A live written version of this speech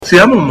See,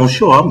 I'm almost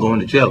sure I'm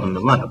going to jail in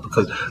Atlanta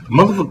because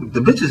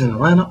the bitches in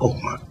Atlanta, oh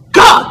my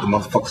God, the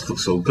motherfuckers look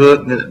so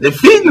good. They're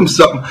feeding them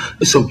something.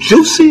 It's so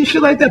juicy and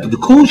shit like that. But the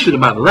cool shit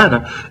about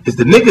Atlanta is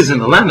the niggas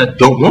in Atlanta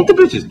don't want the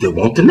bitches. They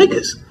want the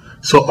niggas.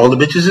 So all the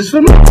bitches is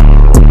for me.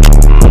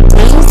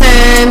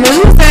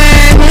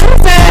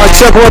 Mic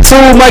check 1 2.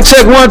 Mic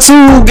check 1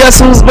 2.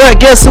 Guess who's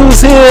back? Guess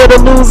who's here? The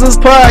Losers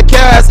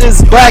Podcast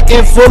is back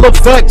in full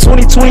effect.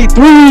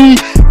 2023.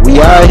 We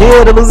are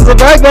here. The Losers are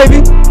back,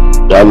 baby.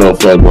 Y'all know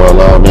what fuck going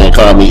on, man.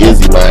 Call me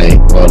Izzy,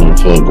 man. All the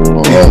fuck going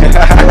on.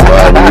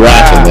 Alright, we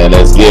rocking, man.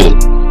 Let's get it.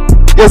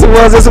 Yes, it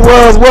was. Yes, it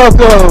was.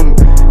 Welcome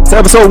to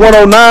episode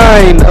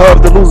 109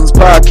 of the Losers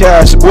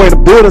Podcast. Your boy in the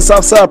building,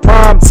 Southside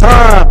Prime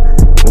Time.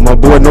 With my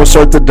boy No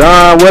Shirt to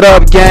Don. What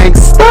up,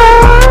 gangsta?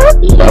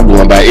 I'm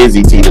going by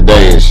Izzy T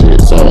today and shit,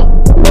 so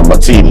I'm on my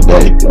tea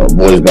today.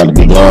 Boy's about to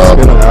be gone.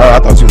 I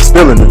thought you were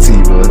spilling the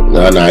tea,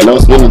 but Nah, ain't no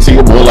spilling tea.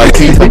 More like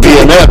tea for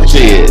BMF.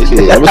 Shit.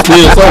 I'ma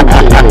spill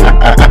something.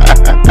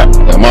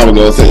 My mama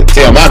gonna say,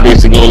 tell my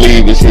bitch to go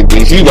leave and shit.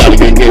 She about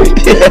to get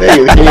it.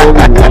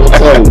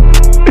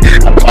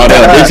 All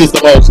that bitches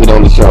the most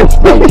on the show.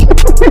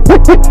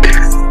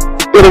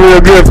 Feeling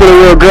real good,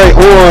 feeling real great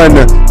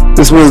on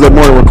this Wednesday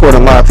morning,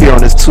 recording live here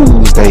on this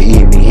Tuesday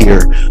evening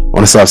here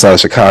on the south side of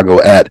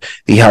Chicago at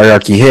the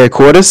Hierarchy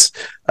headquarters.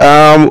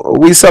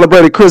 We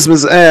celebrated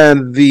Christmas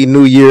and the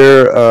New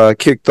Year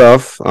kicked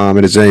off.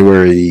 It is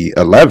January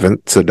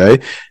 11th today,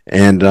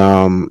 and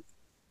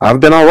I've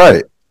been all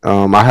right.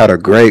 I had a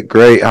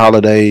great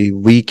holiday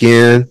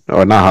weekend,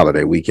 or not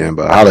holiday weekend,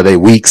 but holiday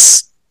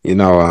weeks. You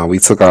know, we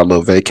took our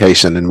little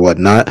vacation and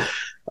whatnot.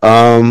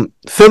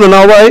 Feeling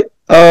all right.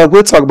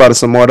 We'll talk about it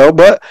some more though,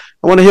 but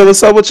I want to hear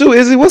what's up with you,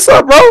 Izzy. What's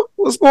up, bro?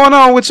 What's going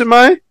on with you,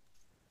 man?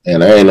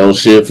 And I ain't no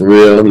shit for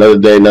real. Another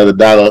day, another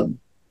dollar.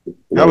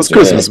 How was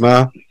Christmas,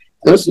 man?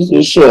 Christmas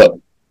was short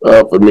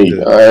for me.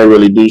 Yeah. I ain't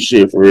really do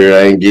shit for real. I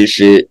ain't get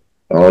shit.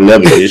 I don't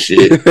never get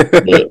shit. But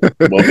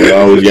motherfuckers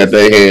always got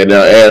their hand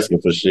out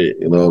asking for shit.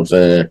 You know what I'm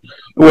saying?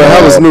 Well,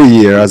 how was New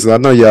Year? I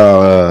know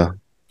y'all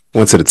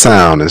went to the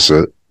town and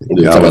shit.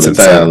 Y'all went to the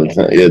town.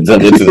 Yeah,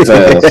 jumped into the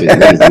town. Shit.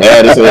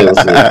 Mad as hell.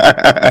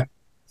 Shit.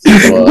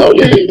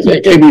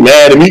 They can't be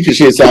mad at me because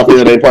shit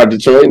Southfield ain't part of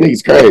Detroit.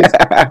 Niggas crazy.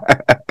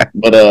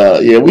 But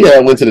yeah, we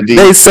went to the D.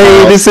 They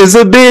say this is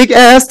a big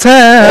ass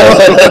town.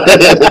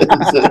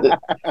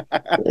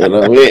 You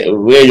know,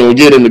 we ain't gonna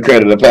get in the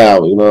credit of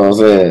power. You know what I'm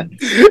saying?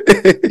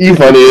 You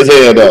funny as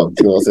hell though.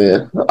 You know what I'm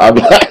saying? I'm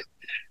like,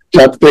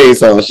 try to think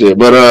some shit.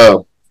 But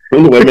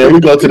anyway, man, we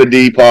go to the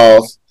D.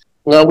 Pause.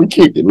 Well, we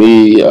kicked it.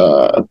 Me,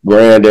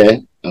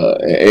 Brandon,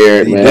 and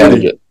Eric,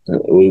 man.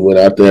 We went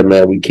out there,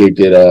 man. We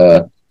kicked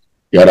it.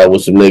 Got out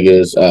with some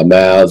niggas,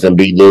 Miles and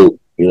B. Luke.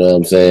 You know what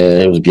I'm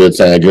saying? It was a good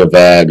time, good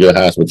vibe, good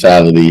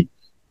hospitality.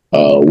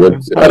 How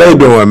they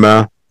doing,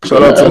 man?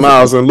 Shout out to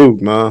Miles and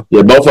Luke, man.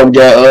 Yeah, both of them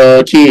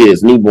got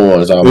kids,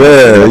 newborns.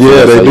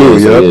 They do.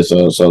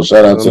 Yeah. So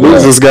shout out to them.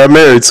 Luke just got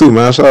married too,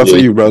 man. Shout out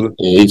to you, brother.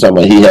 Yeah, he talking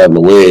about he having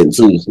a wedding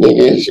too.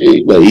 Nigga,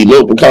 shit. But he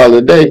looked and call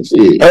it a day.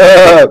 Shit.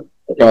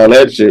 All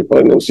that shit.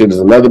 Fucking them shit is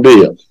another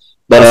bill.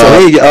 But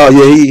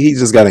he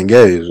just got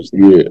engaged.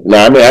 Yeah,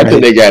 I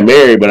think they got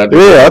married, but I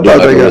think I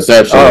thought they got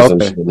reception or some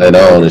shit later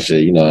on and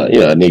shit. You know,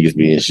 niggas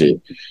being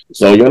shit.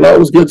 So it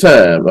was a good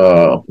time.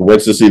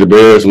 Went to see the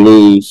Bears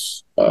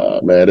lose.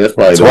 Man, that's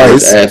probably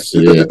twice.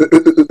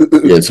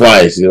 Yeah,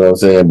 twice. You know what I'm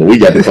saying? But we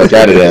got the fuck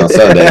out of there on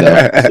Sunday.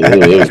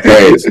 It was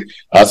crazy.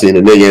 I seen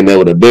the nigga in there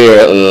with a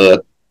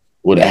bear.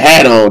 With a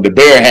hat on, the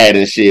bear hat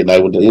and shit,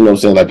 like with the, you know what I'm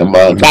saying, like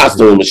the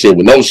costume and shit,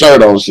 with no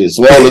shirt on, shit,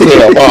 swole as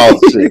hell,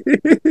 balls and shit.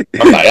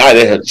 I'm like,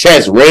 her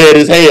chest red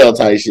as hell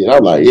type shit.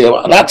 I'm like, yeah,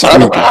 when I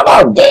turn around,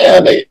 I'm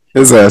damn.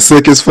 His ass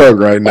sick as fuck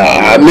right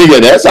now.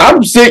 Nigga,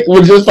 I'm sick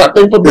with just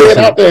fucking for being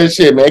out there and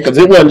shit, man, because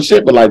it wasn't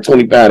shit but like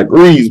 25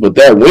 degrees, but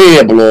that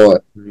wind blowing.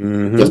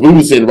 Because we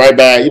was sitting right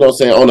by, you know what I'm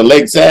saying, on the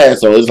lake side,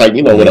 so it's like,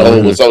 you know, where the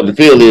whole Soldier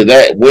Field is,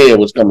 that wind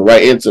was coming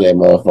right into that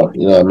motherfucker,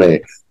 you know what I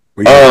mean?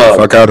 We got the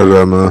fuck out of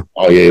there, man.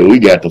 Oh yeah, we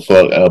got the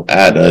fuck up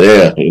out of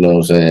there. You know what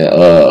I'm saying?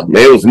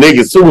 Man, it was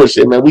niggas too and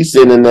shit, man. We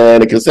sitting in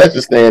the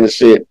concession stand and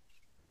shit.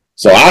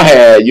 So I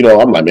had,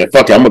 I'm like, man,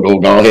 fuck it, I'm gonna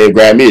go ahead and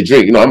grab me a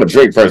drink. I'm gonna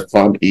drink first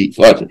before I'm gonna eat.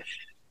 Fuck it.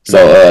 So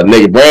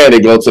nigga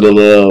Brandon go to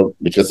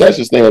the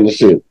concession stand and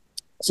shit.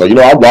 So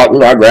I walk,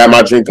 I grab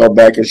my drink up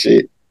back and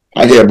shit.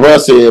 I hear bruh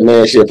said,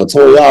 man, shit, for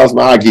 $20,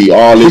 man, I give you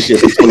all this shit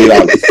for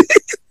 $20.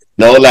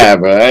 No lie,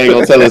 bro. I ain't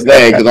gonna tell his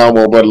name because I don't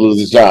want brother to lose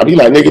his job. He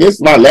like, nigga, this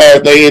is my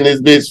last day in this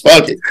bitch.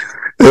 Fuck it.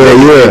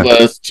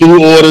 Yeah. Us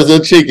 2 orders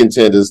of chicken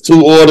tenders,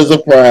 2 orders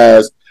of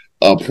fries,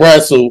 a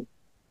pretzel,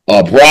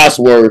 a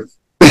Brosworth.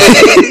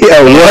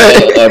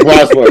 What? A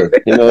Brosworth.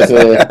 You know what I'm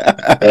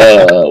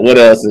saying? What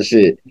else and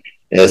shit?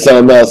 And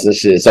something else and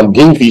shit. Some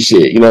goofy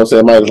shit. You know what I'm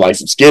saying? Might like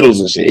some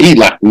Skittles and shit. He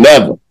like,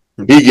 never.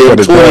 He give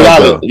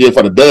 $20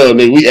 for the dub,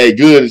 nigga. We ate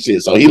good and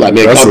shit. So he like,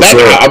 man, come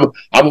back.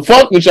 I'm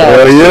fuck with y'all.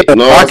 Yeah, you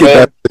know what I'm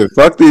saying?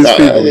 Fuck these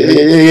people.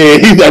 Yeah.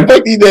 He's like,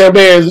 fuck these damn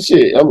bears and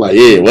shit. I'm like,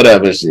 yeah,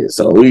 whatever and shit.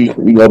 So we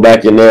go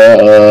back in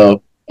there.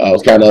 I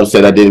was kind of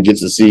upset I didn't get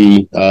to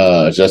see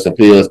Justin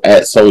Fields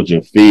at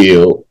Soldier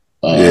Field.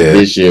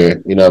 this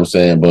year. You know what I'm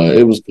saying? But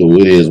it was cool.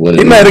 It is what it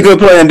is. He made a good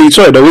play in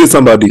Detroit, though. We was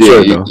talking about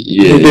Detroit, though.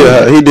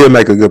 He did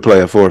make a good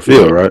play at Ford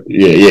Field, right?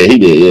 Yeah, he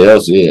did.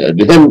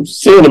 Him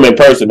seeing him in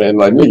person, man,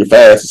 like nigga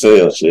fast as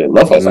hell, shit.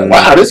 Motherfuckers like,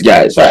 wow, this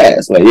guy is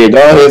fast. Like, yeah, go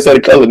ahead and say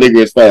the color nigga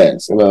is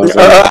fast. You know what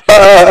I'm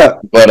saying?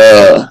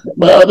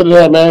 But other than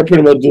that, man, I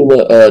pretty much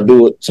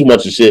do too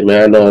much of shit,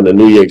 man. I know when the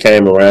new year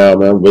came around,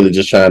 man, I'm really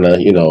just trying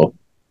to,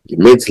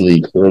 mentally,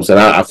 you know what I'm saying?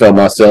 I felt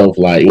myself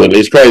like, well,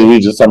 it's crazy. We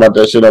just talking about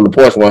that shit on the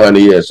porch 100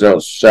 years. So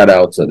shout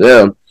out to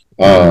them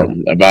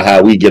about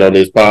how we get on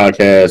this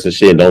podcast and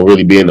shit, don't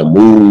really be in the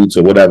moods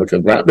or whatever.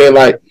 Because I've been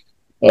like,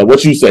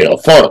 what you say, a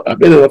funk. I've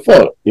been in a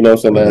funk, you know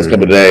what I'm saying, last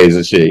couple of days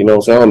and shit. You know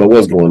what I'm saying? I don't know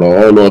what's going on.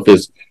 I don't know if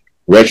it's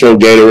retro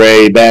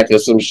Gatorade back or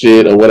some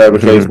shit or whatever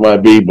case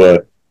might be,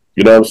 but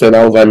you know what I'm saying?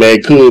 I was like, man,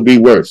 it could be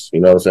worse. You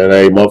know what I'm saying?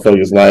 Hey,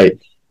 motherfuckers like,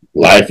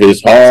 life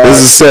is hard.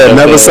 This is said,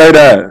 never say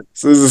that.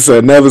 Susan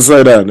said, never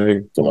say that,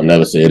 nigga. So I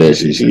never say that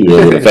shit. She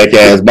with a fake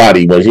ass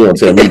body, but she don't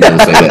tell me never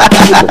say that.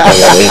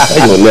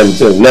 I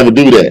gonna never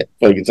do that.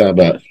 Fuck you talking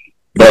about.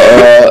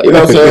 But you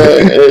know what I'm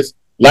saying?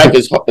 Life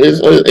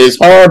is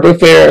hard but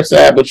fair,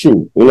 sad but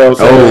true. You know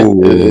what I'm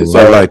saying?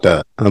 I like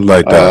that.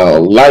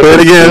 Life say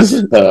it again.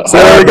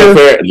 Say it again.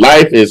 Fair.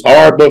 Life is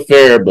hard but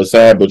fair, but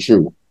sad but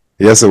true.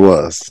 Yes, it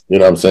was. You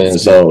know what I'm saying?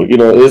 So,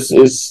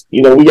 it's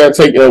we gotta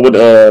take with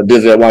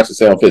Disney and watch the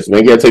sound fits,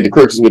 man. You gotta take the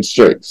crooks with the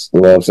straights.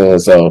 You know what I'm saying?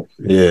 So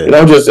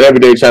I'm just every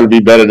day trying to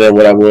be better than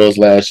what I was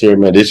last year,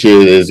 man. This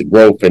year is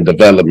growth and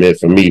development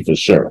for me for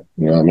sure.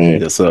 You know what I mean?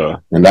 Yes, sir.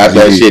 And that's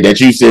that shit that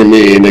you send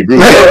me in the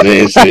group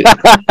and shit.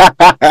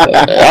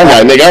 I'm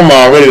like, nigga, I'm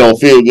already don't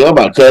feel good. I'm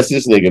about to cuss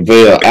this nigga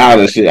Vail out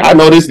of shit. I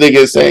know this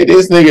nigga say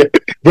this nigga,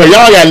 bro,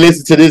 y'all gotta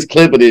listen to this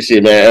clip of this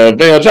shit, man.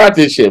 Vail, drop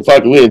this shit.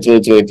 Fuck it, we in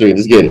 2023.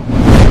 Let's get it.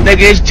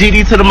 Nigga, it's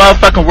GD to the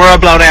motherfucking world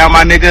blowdown,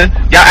 my nigga.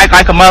 Y'all act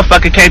like a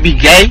motherfucker can't be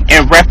gay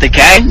and rep the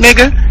gang,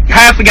 nigga.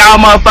 Half of y'all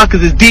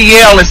motherfuckers is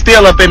DL and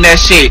still up in that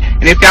shit.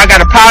 And if y'all got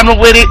a problem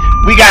with it,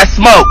 we got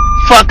smoke.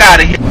 Fuck out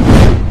of here.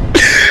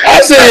 I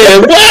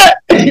said, what?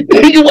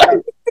 Nigga, what?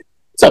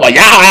 So like,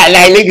 y'all act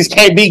like niggas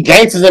can't be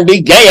gangsters and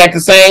be gay at the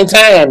same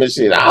time and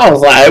shit. I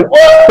was like,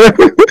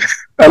 what?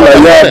 I'm like,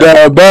 y'all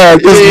down bad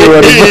this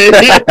morning.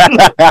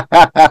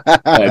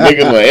 Like,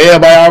 niggas,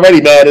 everybody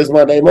already mad this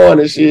Monday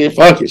morning. Shit,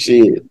 fuck it,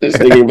 shit. This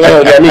nigga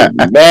got me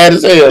mad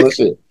as hell and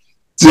shit.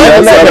 See,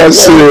 I saw that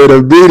shit.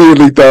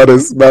 Immediately thought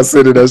about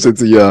sending that shit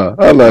to y'all.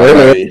 I'm like,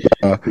 hey,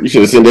 you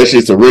should have sent that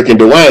shit to Rick and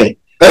Dwayne.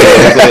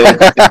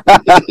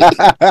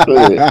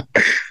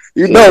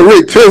 You know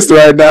Rick pissed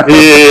right now.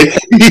 Yeah,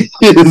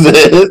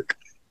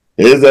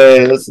 his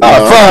ass.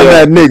 I'll find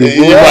that nigga.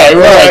 Yeah,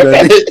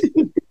 right.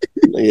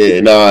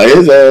 Yeah,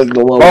 his ass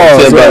the one with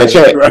the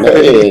check. Right.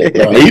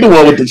 He the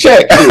one with the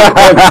check.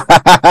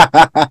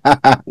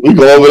 We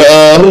go over to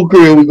who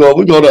crib? We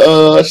go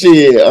to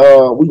shit.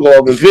 We go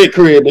over to Vic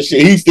crib and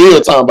shit. He still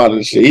talking about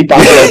this shit. He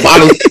popping up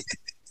bottles.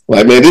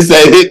 Like, man, this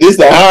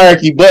the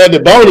hierarchy, but the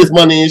bonus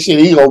money and shit.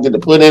 He gonna get to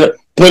put it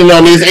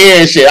on his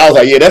ear and shit. I was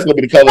like, yeah, that's gonna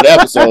be the cover of the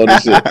episode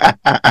and shit.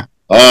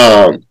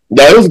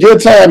 It was a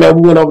good time, man.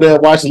 We went over there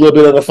and watched a little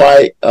bit of the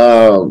fight.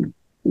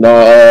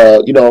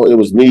 It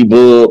was me,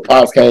 Bug,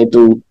 Pops came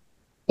through.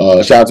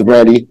 Shout out to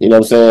Brandy, you know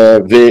what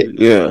I'm saying? Vic,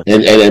 yeah,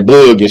 and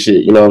Bug and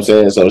shit, you know what I'm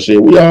saying? So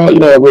shit, we all,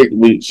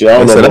 we shit. I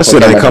don't know that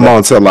shit ain't come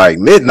on till like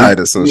midnight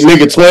or some shit.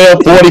 Nigga,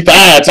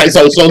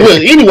 12:45. So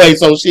look, anyway,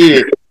 so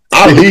shit,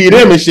 I lead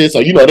them and shit. So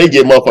they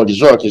get motherfuckers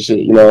drunk and shit.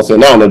 You know what I'm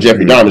saying? I don't know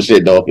Jeffrey Dahmer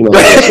shit though. You know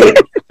what I'm saying?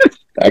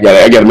 I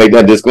gotta make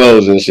that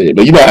disclosure and shit.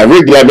 But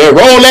Rick be like, man,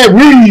 roll that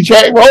weed,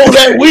 track, roll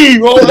that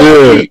weed.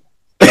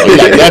 So he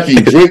like,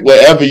 nephew, drink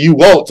whatever you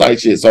want type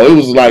shit. So it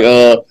was like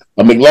a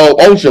McLone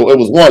Ocho. It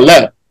was one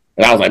left.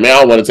 And I was like, man, I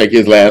don't want to take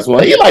his last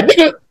one. He like,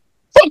 nigga,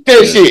 fuck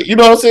that shit. You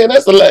know what I'm saying?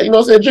 That's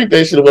drink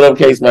that shit or whatever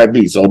case might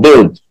be. So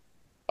boom.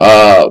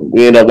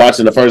 We ended up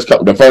watching the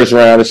first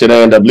round and shit. I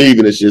ended up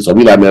leaving and shit. So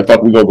we like, man,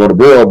 fuck, we gonna go to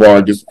Burrow Bar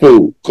and get some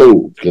food.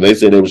 Cool. Because they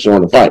said they were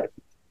showing the fight.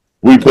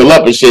 We pull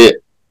up and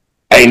shit.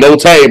 Ain't no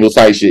tables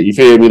type shit. You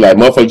feel me? Like,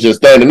 motherfuckers just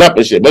standing up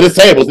and shit. But it's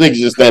tables, niggas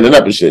just standing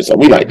up and shit. So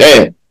we like,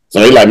 damn.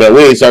 So he like, man,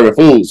 we ain't serving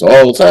food. So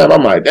all the time,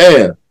 I'm like,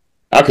 damn.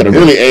 I could have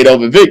really ate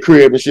over Vic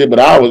crib and shit, but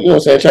I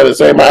was, trying to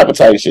save my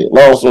appetite and shit.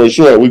 Long story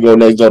short, we go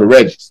next door to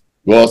Reggie's.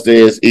 Go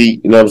upstairs,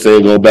 eat, you know what I'm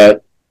saying, go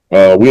back.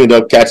 We ended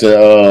up catching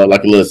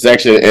like a little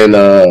section, and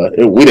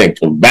we didn't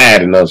come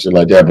bad and shit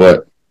like that,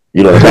 but,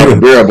 like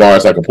a beer bar,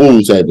 it's like a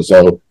pool table,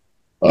 so.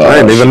 I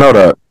didn't even know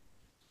that.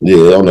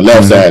 Yeah, on the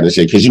left side and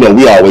shit, because,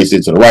 we always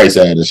sit to the right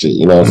side and shit,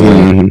 you know what I'm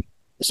saying? Mm-hmm.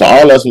 So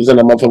all of us was in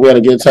the motherfucker. We had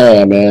a good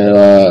time,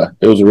 man.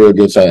 It was a real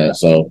good time.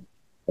 So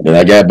then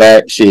I got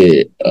back,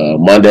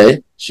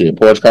 Monday.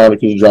 Porch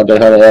Chronicles dropped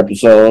that 100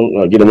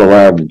 episode. Get them a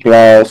round of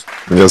applause.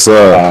 Yes,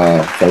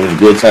 sir. So it was a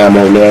good time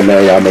on there,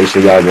 man. Y'all make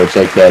sure y'all go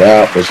check that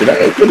out. But I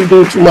ain't really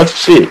doing too much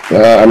shit.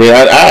 I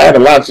had a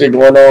lot of shit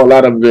going on. A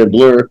lot of it been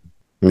blurred.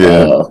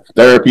 Yeah.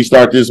 Therapy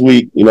start this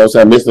week. You know what I'm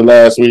saying? I missed it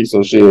last week.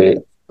 So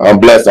I'm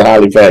blessed and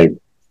highly favored.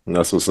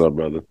 That's what's up,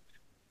 brother.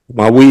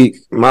 My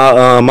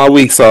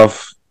weeks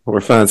off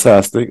were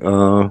fantastic.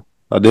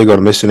 I did go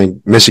to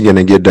Michigan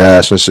and get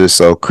Dash and shit.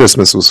 So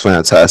Christmas was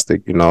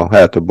fantastic. You know,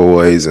 had the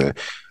boys and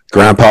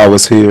Grandpa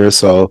was here.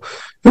 So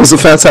it was a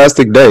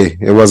fantastic day.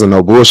 It wasn't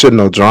no bullshit,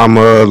 no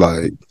drama.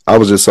 Like, I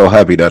was just so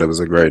happy that it was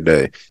a great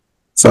day.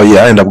 So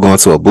yeah, I ended up going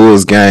to a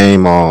Bulls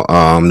game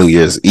on New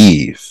Year's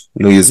Eve.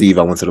 New Year's Eve,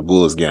 I went to the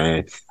Bulls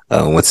game.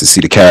 Went to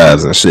see the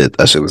Cavs and shit.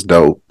 That shit was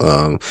dope.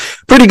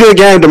 Pretty good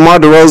game. DeMar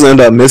DeRozan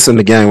ended up missing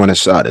the game winning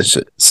shot and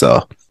shit.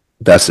 So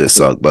that shit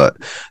sucked. But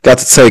got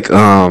to take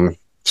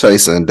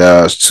Chase and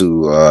Dash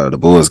to the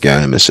Bulls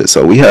game and shit.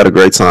 So we had a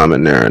great time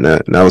in there, and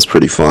that was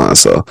pretty fun.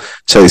 So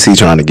Chase, he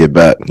trying to get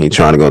back. He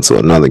trying to go to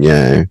another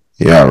game.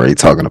 He already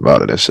talking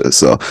about it and shit.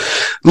 So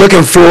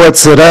looking forward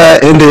to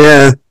that. And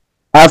then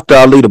after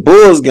I leave the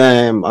Bulls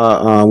game,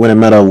 went and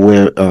met up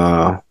with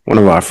one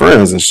of our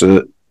friends and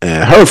shit,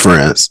 and her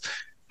friends.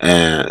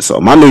 And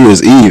so my New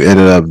Year's Eve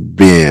ended up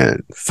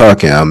being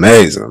fucking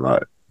amazing.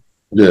 Like,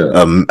 yeah,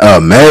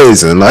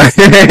 amazing. Like,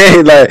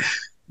 like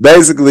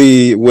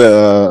basically with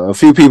a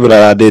few people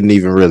that I didn't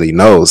even really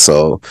know.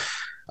 So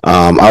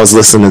I was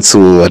listening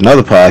to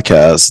another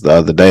podcast the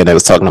other day, and they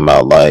was talking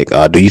about like,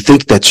 do you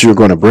think that you're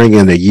going to bring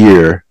in the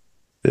year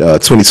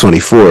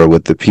 2024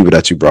 with the people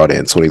that you brought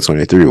in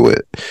 2023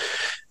 with?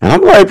 And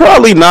I'm like,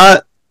 probably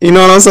not. You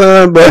know what I'm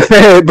saying? But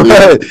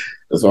yeah.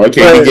 That's why I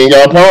can't be getting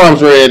y'all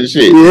palms red and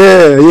shit.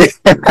 Yeah.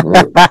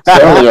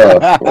 Telling y'all.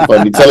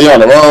 I'm telling y'all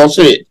the wrong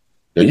shit.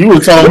 If you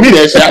would telling me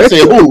that shit, I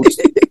said, who?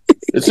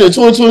 It said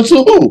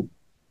 2022, who?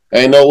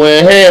 Ain't no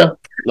way in hell.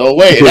 No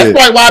way. And that's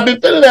probably why I've been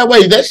feeling that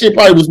way. That shit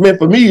probably was meant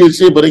for me and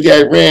shit, but it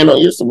got ran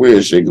on. There's some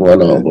weird shit going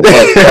on.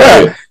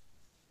 But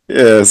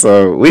yeah,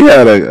 so we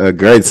had a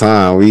great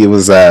time. We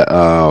was at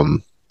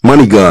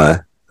Money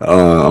Gun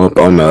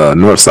on the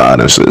north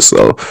side and shit.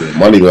 So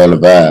Money Gun the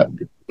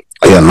vibe.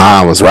 Yeah,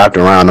 line was wrapped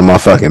around the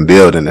motherfucking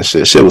building and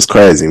shit. Shit was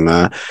crazy,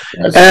 man.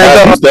 And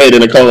you stayed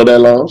in the cold that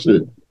long,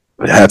 shit.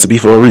 It had to be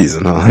for a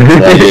reason, huh?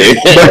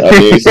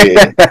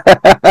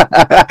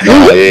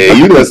 Yeah,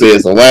 you done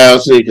said some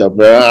wild shit,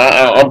 bro.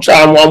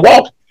 I'm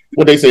walking.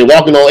 What they say,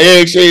 walking on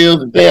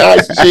eggshells and thin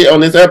ice and shit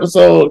on this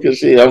episode. Cause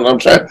shit, I'm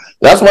trying.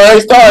 That's why I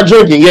ain't started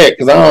drinking yet,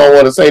 cause I don't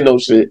want to say no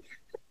shit.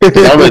 Shit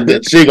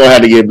gonna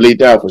have to get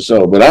bleeped out for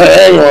sure. But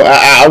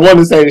I want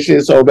to say the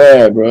shit so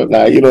bad, bro.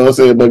 Like, you know what I'm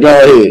saying. But go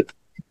ahead.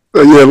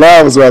 So yeah,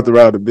 line was wrapped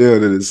around the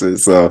building and shit.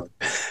 So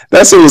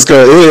that shit was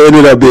good. It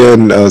ended up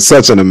being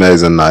such an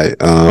amazing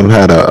night.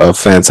 Had a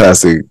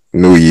fantastic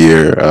New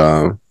Year,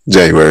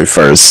 January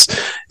 1st,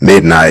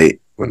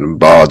 midnight, when the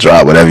ball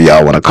dropped, whatever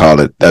y'all want to call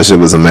it. That shit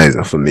was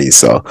amazing for me.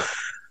 So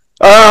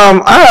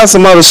I had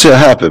some other shit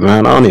happen,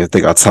 man. I don't even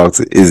think I talked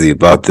to Izzy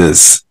about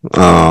this.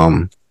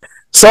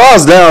 So I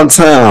was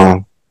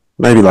downtown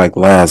maybe like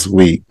last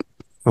week,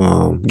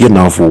 getting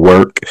off of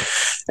work.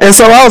 And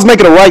so I was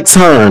making a right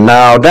turn.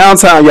 Now,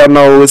 downtown, y'all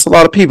know, it's a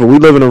lot of people. We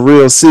live in a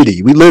real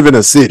city. We live in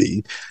a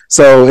city.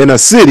 So in a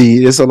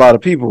city, it's a lot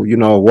of people, you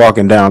know,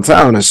 walking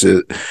downtown and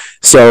shit.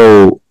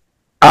 So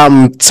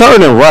I'm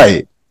turning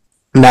right.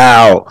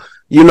 Now,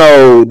 you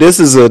know, this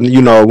is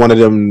one of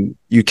them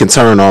you can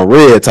turn on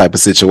red type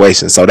of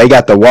situation. So they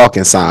got the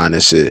walking sign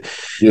and shit.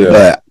 Yeah.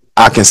 But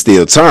I can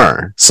still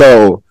turn.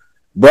 So,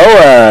 bro,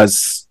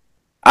 as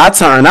I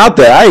turn out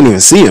there, I ain't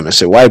even see him and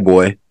shit, white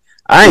boy.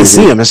 I ain't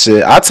see him and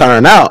shit. I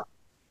turn out.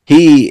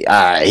 He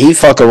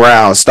fuck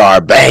around,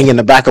 start banging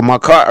the back of my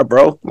car,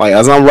 bro. Like,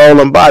 as I'm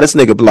rolling by, this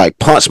nigga like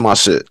punched my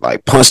shit,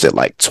 like punched it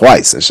like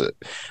twice and shit.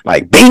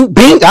 Like, bing,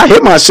 bing. I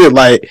hit my shit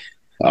like,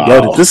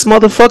 yo, did this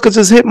motherfucker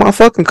just hit my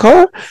fucking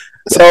car?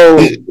 So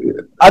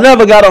I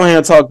never got on here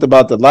and talked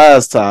about the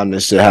last time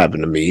this shit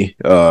happened to me.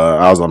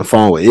 I was on the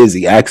phone with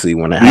Izzy actually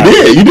when it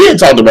happened. You did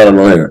talk about it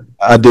on here.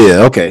 I did.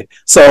 Okay.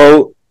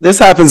 So this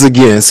happens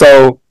again.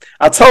 So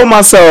I told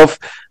myself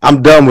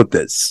I'm done with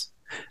this.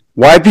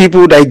 White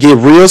people, they get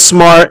real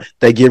smart,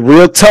 they get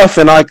real tough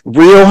and like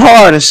real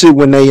hard and shit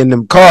when they in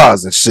them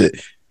cars and shit.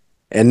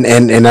 And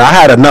I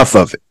had enough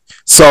of it.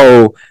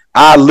 So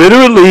I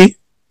literally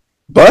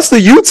bust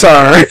a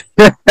U-turn.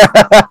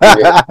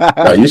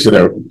 No, you should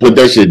have put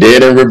that shit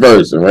dead in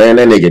reverse and ran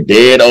that nigga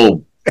dead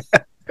over.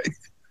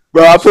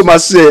 Bro, I put my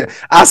shit.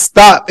 I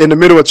stopped in the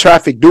middle of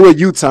traffic, do a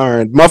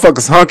U-turn.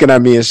 Motherfuckers honking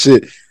at me and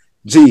shit.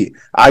 Gee,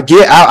 I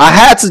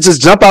had to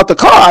just jump out the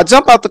car. I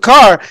jump out the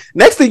car.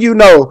 Next thing you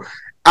know,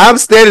 I'm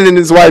standing in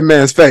this white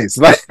man's face.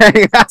 Like,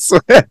 I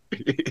swear.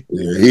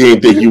 Yeah, he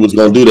didn't think you was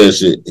gonna do that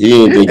shit. He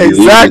didn't think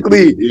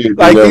exactly.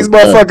 Like, these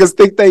motherfuckers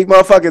think they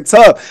motherfucking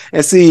tough.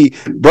 And see,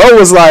 bro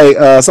was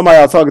like, somebody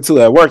I was talking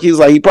to at work. He was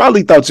like, he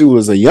probably thought you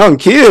was a young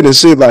kid and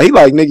shit. Like, he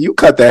like, nigga, you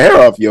cut the hair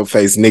off your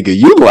face, nigga.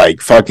 You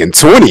like fucking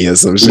 20 or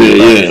some shit.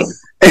 Yeah.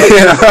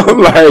 And I'm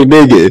like,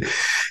 nigga.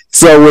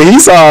 So when he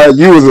saw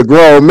you was a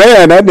grown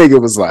man, that nigga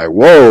was like,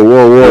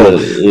 whoa.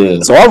 Yeah.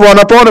 So I run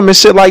up on him and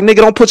shit like, nigga,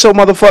 don't put your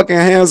motherfucking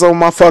hands on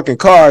my fucking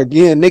car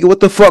again, nigga.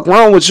 What the fuck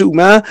wrong with you,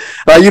 man?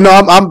 Like, you know,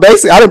 I'm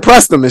basically, I done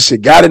pressed him and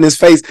shit, got in his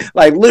face.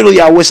 Like, literally,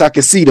 I wish I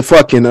could see the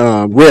fucking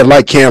red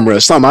light camera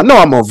or something. I know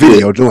I'm on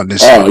video doing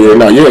this shit. Oh, yeah,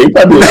 no, yeah, he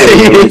probably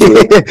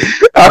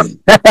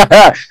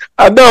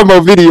I know I'm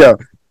on video.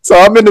 So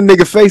I'm in the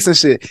nigga face and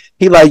shit.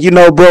 He like,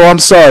 bro, I'm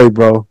sorry,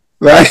 bro.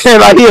 Like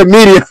he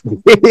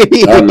immediately.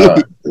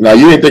 No,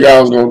 you didn't think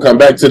I was gonna come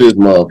back to this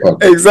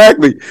motherfucker.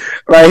 Exactly.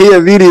 Like he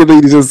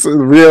immediately just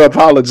real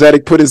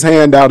apologetic, put his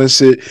hand out and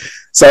shit.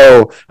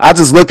 So I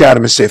just looked at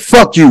him and said,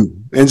 "Fuck you,"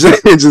 and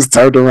just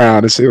turned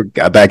around and shit.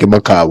 Got back in my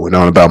car, went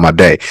on about my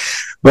day.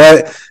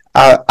 But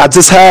I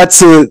just had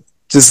to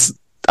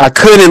I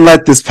couldn't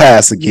let this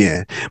pass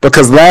again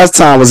because last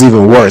time was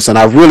even worse, and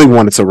I really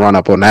wanted to run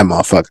up on that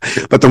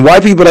motherfucker. But the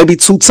white people, they be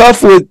too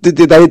tough with.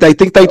 They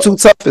think they too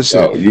tough and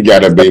shit. You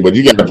gotta play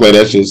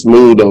that shit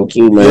smooth though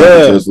too, man.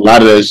 Yeah. Because a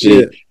lot of that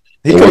shit.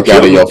 Yeah. It work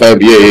out in your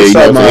favor. Yeah. You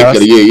know what I'm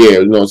saying?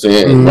 You know what I'm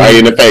saying? Mm-hmm. Right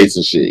in the face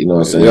and shit. You know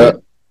what I'm saying? Yeah.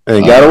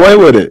 And got away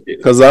with it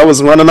because I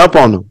was running up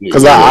on him.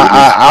 Because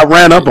I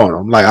ran up on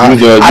him. Like I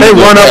didn't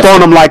run up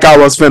on him like I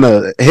was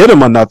finna hit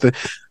him or nothing.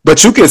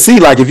 But you can see,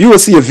 like, if you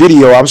would see a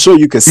video, I'm sure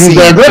you could see.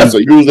 Yeah,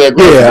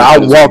 I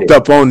walked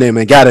up on him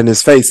and got in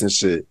his face and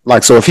shit.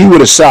 Like, so if he would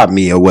have shot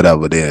me or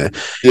whatever, then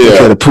he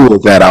could have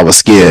pulled that I was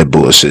scared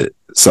bullshit.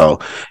 So,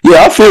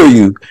 yeah, I feel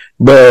you.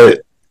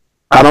 But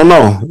I don't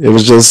know. It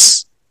was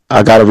just,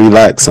 I got to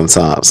relax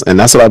sometimes. And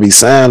that's what I be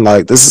saying.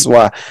 Like, this is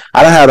why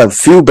I done had a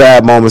few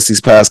bad moments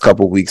these past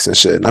couple weeks and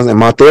shit. And I think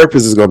my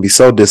therapist is going to be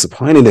so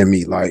disappointed in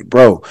me. Like,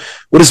 bro,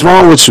 what is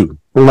wrong with you?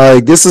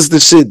 Like, this is the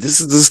shit. This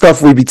is the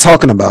stuff we be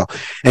talking about.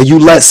 And you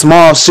let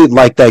small shit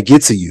like that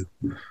get to you.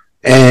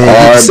 And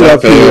hard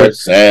but fair,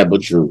 sad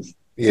but true.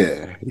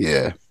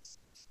 Yeah.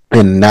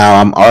 And now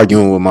I'm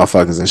arguing with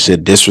motherfuckers and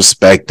shit,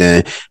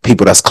 disrespecting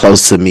people that's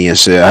close to me and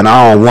shit. And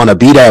I don't want to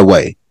be that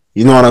way.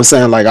 You know what I'm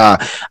saying? Like,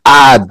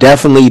 I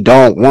definitely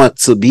don't want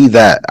to be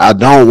that. I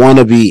don't want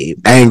to be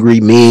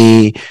angry,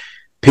 mean,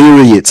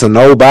 period, to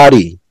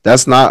nobody.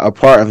 That's not a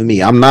part of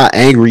me. I'm not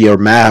angry or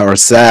mad or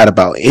sad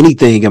about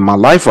anything in my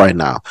life right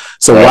now.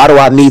 So why do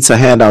I need to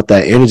hand out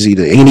that energy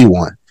to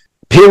anyone?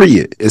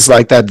 Period. It's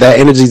like that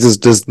energy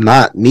just does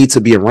not need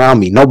to be around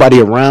me. Nobody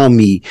around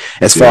me,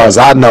 as far as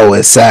I know,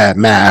 is sad,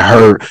 mad,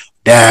 hurt,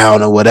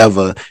 down, or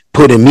whatever,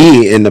 putting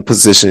me in the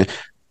position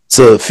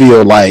to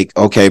feel like,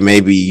 okay,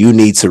 maybe you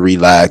need to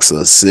relax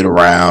or sit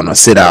around or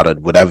sit out or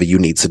whatever you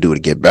need to do to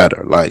get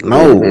better. Like,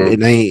 no,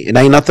 it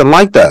ain't nothing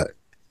like that.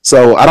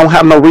 So I don't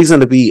have no reason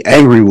to be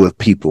angry with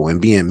people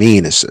and being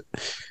mean and shit.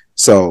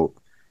 So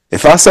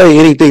if I say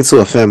anything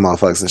to offend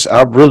motherfuckers and shit,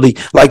 I really,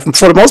 like,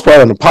 for the most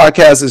part on the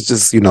podcast, it's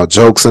just,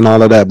 jokes and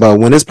all of that. But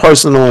when it's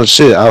personal and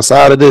shit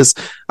outside of this,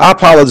 I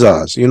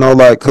apologize,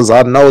 like, because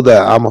I know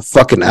that I'm a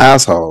fucking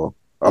asshole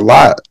a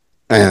lot.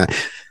 And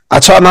I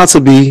try not to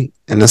be,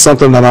 and it's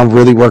something that I'm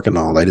really working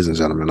on, ladies and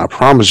gentlemen. I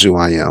promise you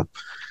I am.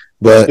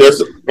 But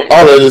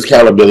all of this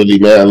accountability,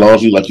 man, as long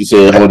as you, like you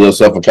said, hold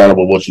yourself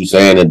accountable for what you're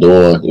saying and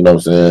doing, you know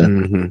what I'm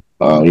saying?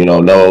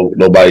 Mm-hmm.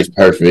 Nobody's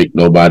perfect.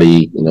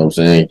 Nobody, you know what I'm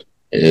saying,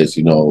 is,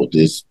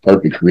 this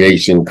perfect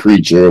creation,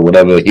 creature,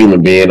 whatever,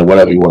 human being, or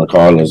whatever you want to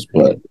call us.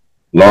 But as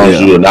long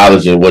as you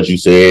acknowledging what you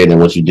said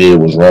and what you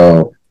did was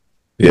wrong,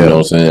 you know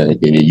what I'm saying,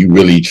 and you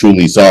really,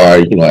 truly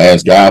sorry,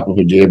 ask God for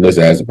forgiveness,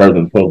 ask a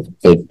person for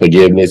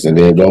forgiveness, and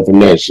then go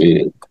from that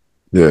shit.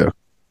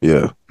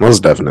 Yeah,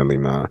 most definitely,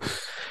 man.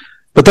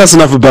 But that's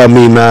enough about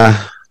me, man.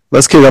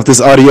 Let's kick off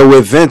this audio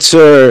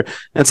adventure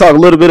and talk a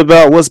little bit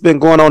about what's been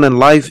going on in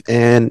life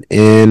and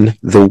in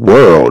the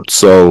world.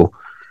 So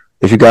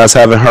if you guys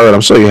haven't heard,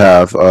 I'm sure you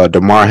have,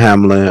 Damar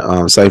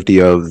Hamlin, safety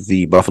of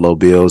the Buffalo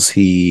Bills,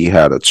 he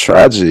had a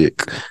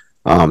tragic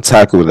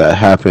tackle that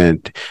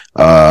happened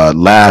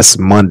last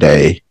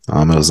Monday.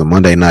 It was a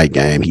Monday night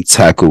game. He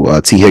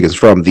tackled T. Higgins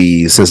from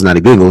the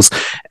Cincinnati Bengals,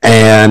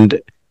 and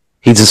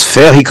he just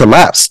fell. He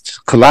collapsed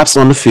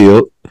on the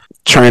field.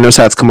 Trainers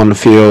had to come on the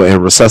field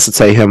and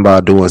resuscitate him by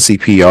doing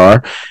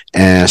CPR.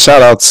 And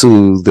shout out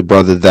to the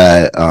brother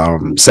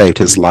that saved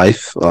his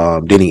life,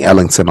 Denny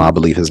Ellington, I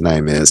believe his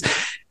name is.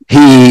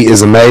 He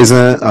is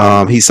amazing.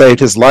 He saved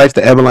his life.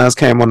 The ambulance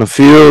came on the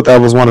field. That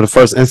was one of the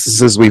first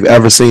instances we've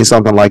ever seen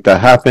something like that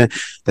happen.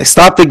 They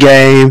stopped the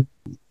game.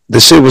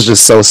 The shit was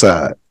just so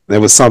sad. It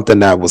was something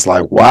that was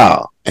like,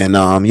 wow. And,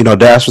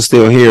 Dash was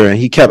still here, and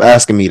he kept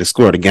asking me to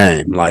score the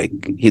game. Like,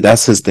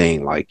 that's his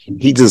thing. Like,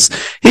 he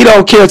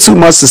don't care too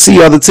much to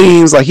see other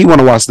teams. Like, he want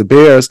to watch the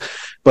Bears,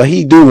 but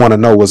he do want to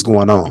know what's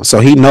going on. So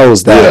he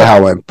knows that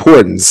how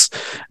important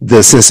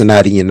the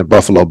Cincinnati and the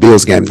Buffalo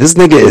Bills game. This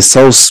nigga is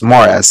so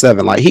smart at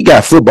 7. Like, he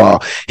got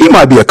football. He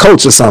might be a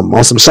coach or something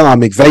on some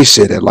Sean McVay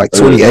shit at like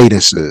 28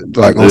 and shit.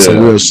 Like, on some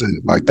real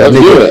shit. Like, that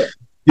nigga.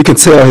 You can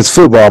tell his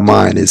football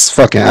mind is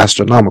fucking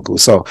astronomical.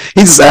 So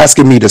he's just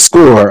asking me the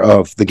score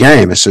of the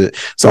game and shit.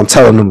 So I'm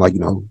telling him, like,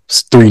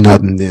 it's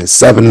 3-0, then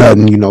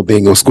 7-0,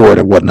 Bengals scored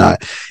and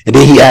whatnot. And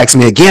then he asked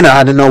me again, and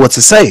I didn't know what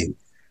to say.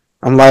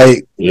 I'm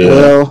like,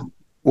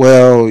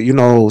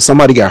 well,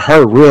 somebody got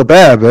hurt real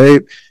bad,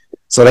 babe.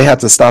 So they had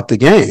to stop the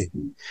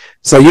game.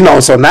 So,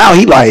 so now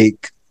he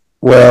like,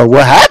 well,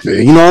 what happened?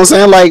 You know what I'm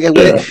saying? Like,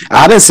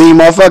 I didn't see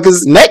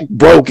motherfuckers' neck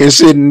broke and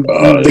shit, and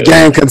the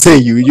game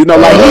continue.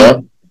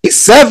 He's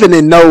 7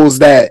 and knows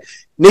that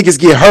niggas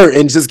get hurt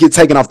and just get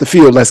taken off the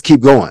field. Let's keep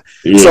going.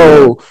 Yeah.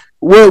 So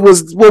what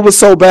was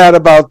so bad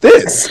about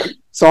this?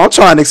 So I'm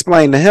trying to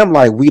explain to him,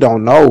 like, we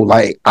don't know.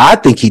 Like, I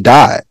think he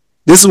died.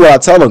 This is what I'm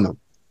telling him.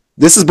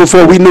 This is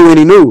before we knew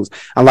any news.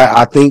 I'm like,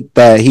 I think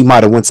that he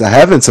might have went to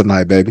heaven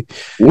tonight, baby.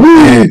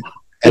 And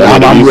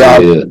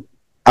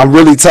I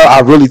really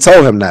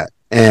told him that.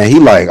 And he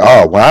like,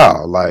 oh,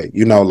 wow. Like,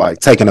 you know, like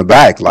taken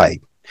aback.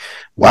 Like,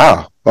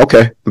 wow.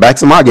 Okay. Back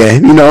to my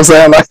game. You know what I'm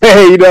saying? Like,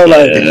 hey, you know,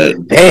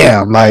 like,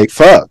 damn, like,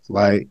 fuck.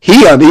 Like,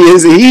 he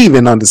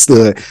even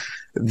understood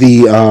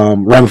the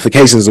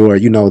ramifications, or,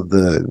 you know,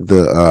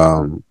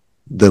 the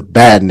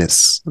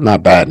badness,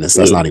 not badness,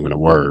 that's not even a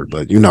word,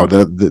 but, you know,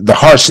 the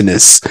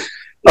harshness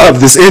of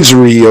this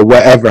injury or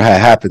whatever had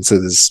happened to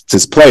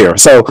this player.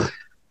 So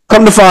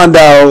come to find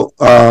out,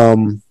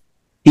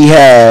 he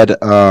had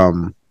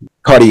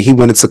he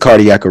went into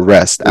cardiac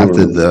arrest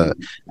after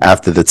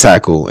the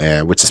tackle,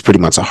 and which is pretty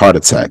much a heart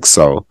attack.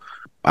 So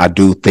I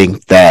do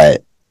think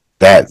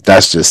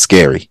that's just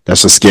scary.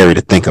 That's just scary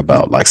to think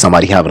about, like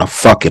somebody having a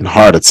fucking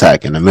heart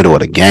attack in the middle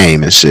of the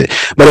game and shit.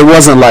 But it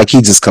wasn't like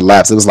he just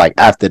collapsed. It was like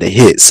after the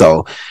hit.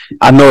 So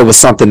I know it was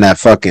something that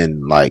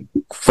fucking like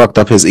fucked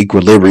up his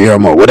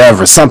equilibrium or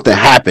whatever. Something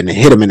happened and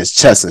hit him in his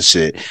chest and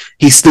shit.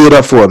 He stood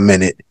up for a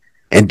minute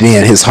and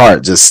then his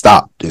heart just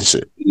stopped and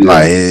shit.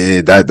 Like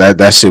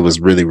that shit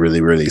was really,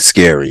 really, really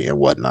scary and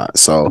whatnot.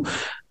 So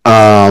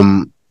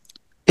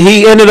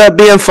he ended up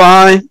being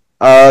fine.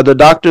 The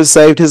doctor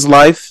saved his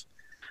life.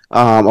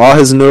 All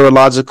his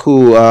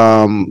neurological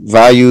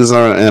values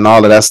and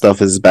all of that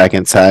stuff is back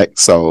intact.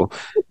 So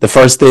the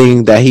first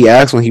thing that he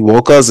asked when he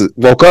woke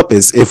up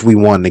is if we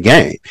won the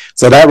game.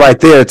 So that right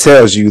there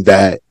tells you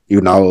that, you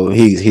know,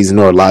 he's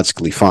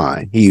neurologically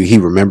fine. He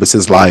remembers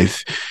his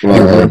life. He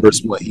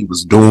remembers what he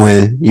was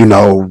doing, you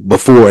know,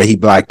 before he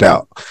blacked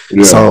out.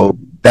 Yeah. So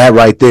that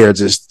right there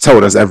just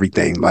told us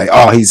everything. Like,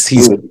 oh, he's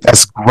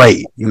that's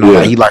great. You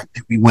know, like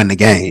we win the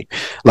game.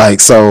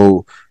 Like,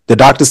 so the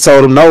doctors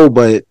told him no,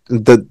 but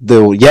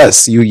the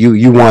yes,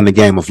 you won the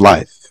game of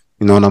life.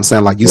 You know what I'm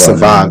saying? Like, you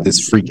survived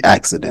this freak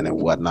accident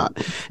and whatnot.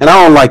 And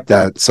I don't like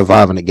that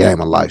surviving the game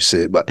of life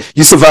shit, but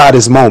you survived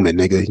this moment,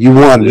 nigga. You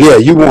won. Yeah,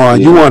 you won.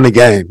 Yeah. You won the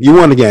game. You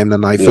won the game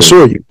tonight. Yeah. For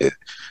sure you did.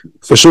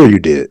 For sure you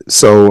did.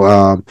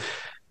 So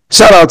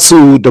shout out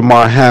to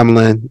Damar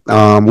Hamlin.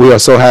 We are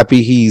so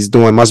happy he's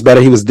doing much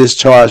better. He was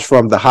discharged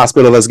from the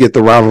hospital. Let's get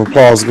the round of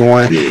applause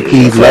going.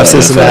 He left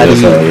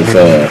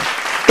Cincinnati.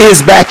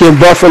 Is back in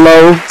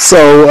Buffalo,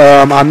 so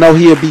I know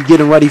he'll be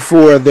getting ready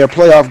for their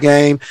playoff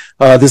game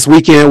this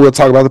weekend. We'll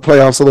talk about the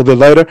playoffs a little bit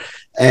later,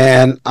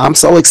 and I'm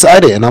so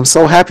excited and I'm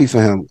so happy for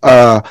him.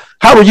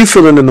 How were you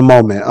feeling in the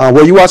moment?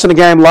 Were you watching the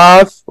game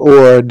live,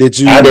 or did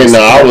you? I didn't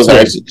know. I was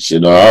actually,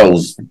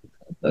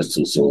 that's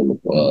too soon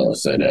to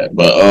say that,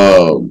 but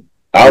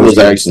I was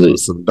actually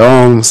some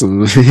domes,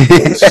 some.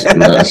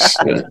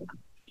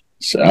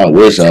 I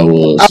wish I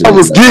was. I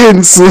was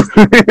getting some.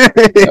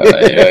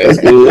 It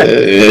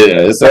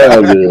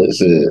sounds good.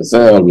 Shit,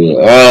 sounds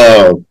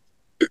good.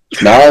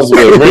 Now I was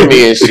with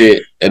Remy and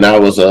shit, and I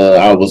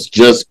was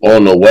just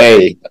on the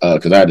way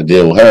because I had to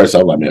deal with her. So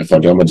I'm like, man,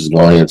 fuck it, I'm gonna just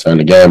go ahead and turn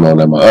the game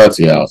on at my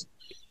auntie house.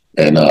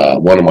 And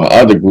one of my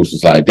other groups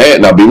was like,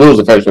 "Dad," now B was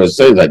the first person to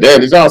say, "He's like,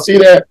 Dad, did y'all see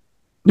that?"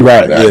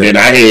 Right. And then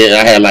I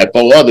had like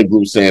 4 other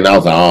groups saying, I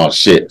was like, oh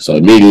shit. So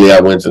immediately I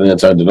went to them and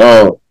turned it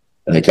on.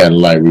 And they kind of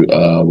like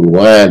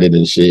rewinded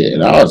and shit.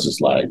 And I was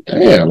just like,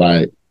 damn,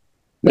 like,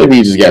 maybe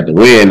he just got the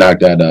wind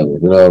knocked out of him.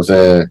 You know what I'm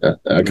saying?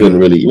 I couldn't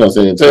really, you know what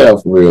I'm saying, tell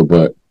for real.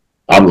 But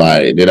I'm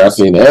like, then I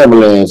seen the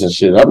ambulance and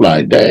shit. I'm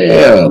like,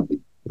 damn.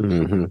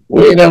 Mm-hmm.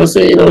 We ain't never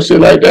seen no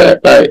shit like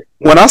that. Like,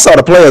 when I saw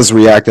the players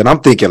reacting, I'm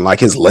thinking like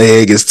his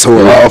leg is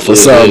tore off or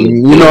something.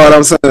 You know what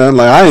I'm saying?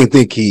 Like, I didn't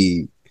think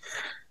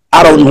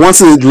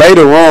once it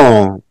later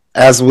on,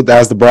 as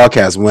the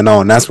broadcast went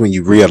on, that's when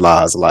you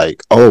realize,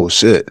 like, oh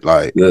shit,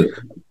 like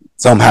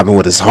something happened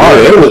with his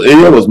heart.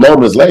 Yeah, it was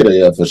moments later,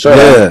 yeah, for sure.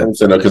 Yeah,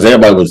 because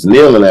everybody was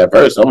kneeling at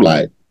first. I'm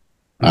like,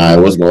 all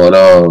right, what's going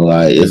on?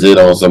 Like, is it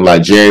on some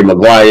like Jerry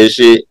Maguire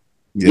shit?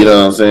 Yeah. You know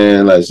what I'm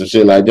saying? Like some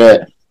shit like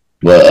that.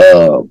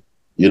 But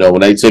you know,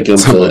 when they took him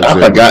to,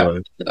 I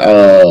forgot,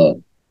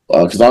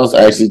 because I was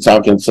actually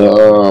talking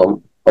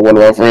to one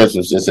of my friends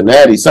from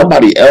Cincinnati.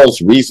 Somebody else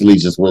recently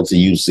just went to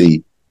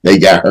UC. They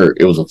got hurt.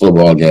 It was a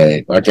football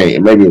game.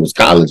 Maybe it was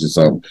college or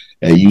something.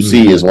 And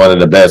UC is one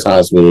of the best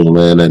hospitals,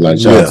 man. And like,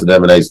 shout out to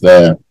them and they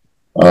staff.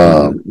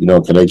 You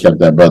know, because they kept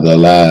that brother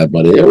alive.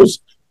 But it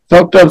was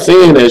fucked up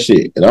seeing that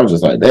shit. And I was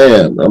just like,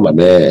 damn. I'm like,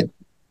 man,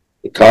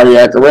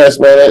 cardiac arrest,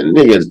 man. That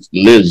nigga's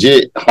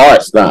legit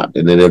heart stopped.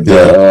 And then I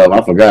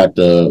forgot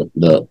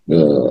the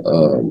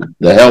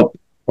health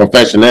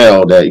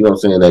professional that, you know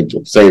what I'm saying,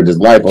 that saved his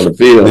life on the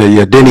field.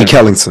 Yeah, Denny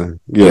Kellington.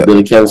 Yeah,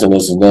 Denny Kellington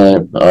is his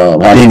name.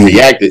 How he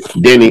reacted,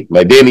 Denny's.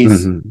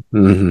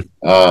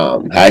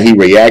 How he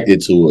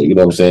reacted to it, you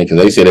know what I'm saying? Because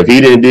they said if he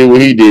didn't do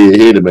what he did,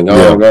 he'd have been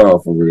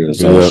gone for real.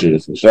 So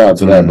shit. So shout out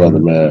to that brother,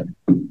 man.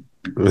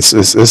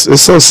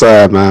 It's so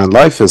sad, man.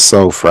 Life is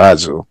so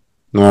fragile.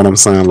 You know what I'm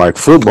saying? Like,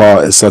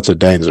 football is such a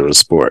dangerous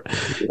sport.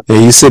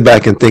 And you sit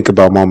back and think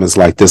about moments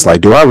like this,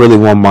 like, do I really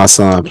want my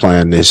son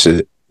playing this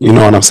shit? You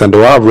know what I'm saying?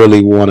 Do I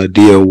really want to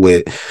deal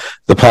with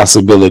the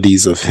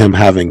possibilities of him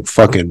having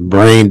fucking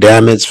brain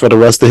damage for the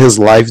rest of his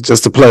life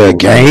just to play a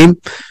game?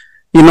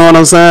 You know what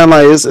I'm saying?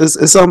 Like,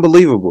 it's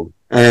unbelievable.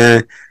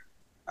 And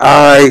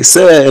I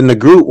said in the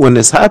group when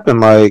this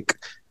happened, like,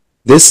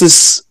 this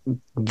is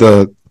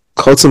the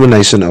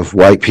culmination of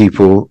white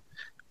people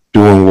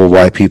doing what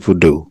white people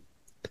do.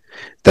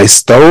 They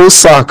stole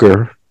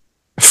soccer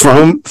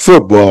from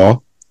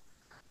football,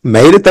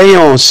 made it their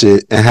own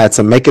shit, and had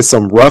to make it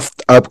some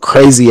roughed up,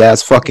 crazy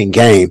ass fucking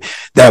game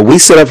that we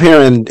sit up here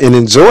and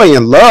enjoy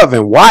and love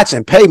and watch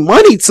and pay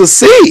money to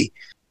see.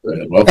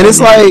 And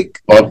it's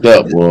like, fucked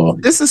up, boy.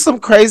 This is some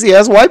crazy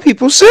ass white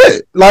people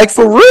shit, like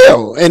for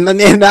real. And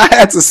I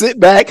had to sit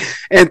back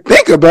and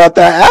think about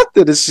that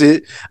after the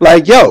shit.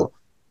 Like, yo,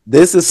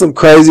 this is some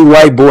crazy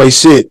white boy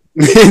shit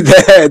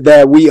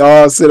that we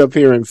all sit up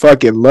here and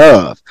fucking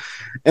love.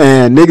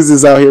 And niggas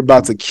is out here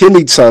about to kill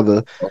each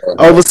other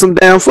over some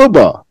damn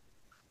football.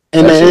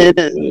 And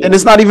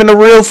it's not even the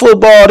real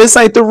football. This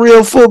ain't the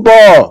real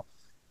football.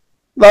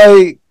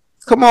 Like,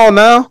 come on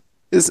now.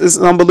 It's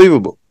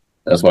unbelievable.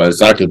 That's why the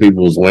soccer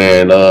people was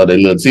wearing their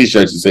little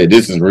t-shirts and say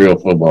this is real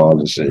football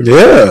and shit.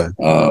 Yeah,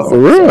 for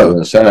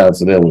real. So, shout out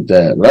to them with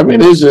that. But I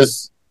mean, it's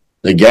just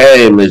the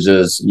game is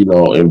just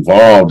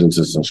involved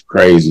into some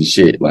crazy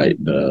shit.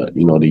 Like the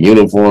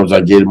uniforms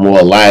are getting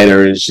more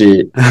lighter and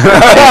shit.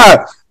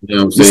 You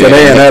know what I'm saying? So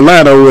they in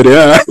Atlanta with it,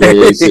 huh?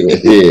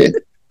 Yeah.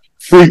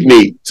 Freak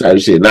Neat type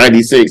shit,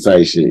 96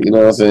 type shit. You know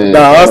what I'm saying? Nah,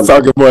 I was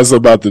talking more so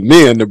about the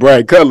men, the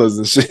bright colors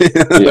and shit.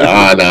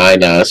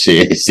 Nah,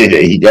 shit.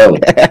 There you go.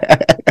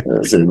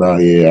 I said, no,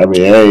 yeah. I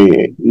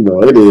mean,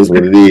 it is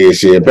what it is,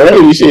 shit. But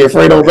hey, shit,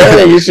 Fredo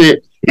Bang and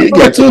shit. He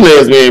got 2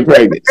 lesbians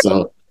pregnant,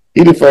 so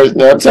he the first.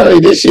 Now I'm telling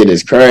you, this shit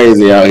is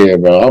crazy out here,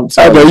 bro.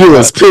 I know you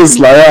was pissed,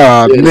 like,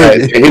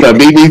 nigga. He done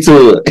beat me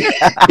to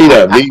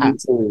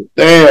it.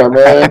 Damn,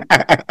 man.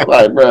 I'm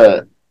like,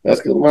 bro,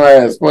 that's because my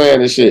ass playing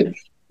this shit.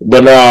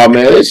 But nah,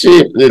 man, this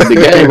shit, the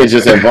game is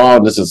just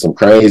involved into some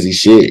crazy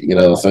shit. You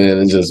know what I'm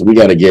saying? It's just, we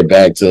got to get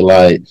back to,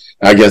 like,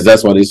 I guess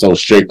that's why they're so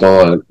strict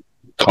on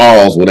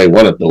calls when they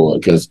want to throw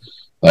it. Because,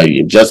 like,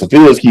 if Justin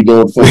Fields keep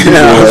doing his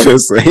ass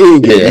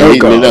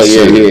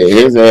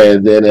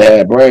then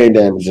had brain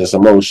damage and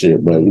some more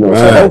shit. But,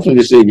 so hopefully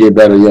this shit get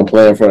better.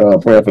 Praying for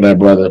that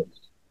brother,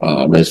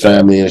 his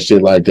family and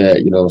shit like that.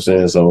 You know what I'm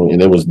saying? So, and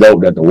it was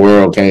dope that the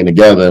world came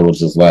together and was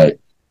just like,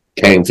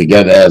 came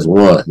together as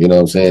one, you know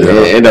what I'm saying? Yeah.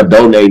 They ended up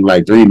donating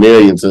like $3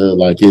 million to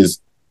like his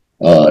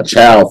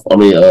child. I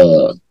mean,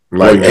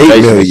 like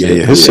 $8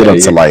 million. His shit up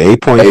to like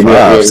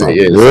 8.5 something.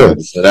 Yeah.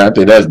 So I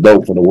think that's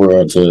dope for the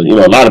world. To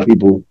a lot of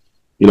people,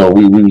 we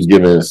was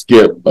giving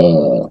Skip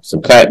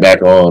some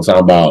clapback on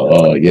talking about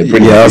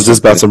I was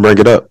just about to bring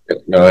it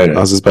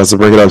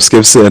up.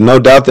 Skip said, no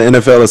doubt the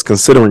NFL is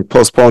considering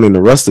postponing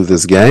the rest of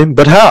this game,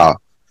 but how?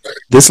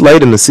 This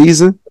late in the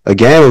season, a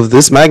game of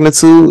this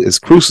magnitude is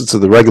crucial to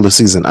the regular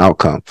season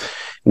outcome,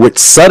 which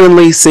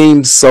suddenly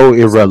seems so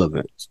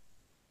irrelevant.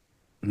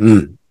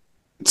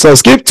 So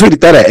Skip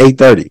tweeted that at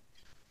 8:30,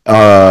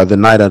 the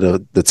night of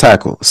the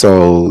tackle.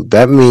 So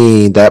that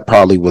means that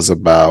probably was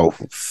about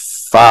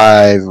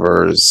 5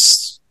 or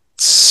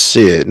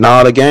shit.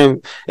 No, the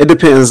game, it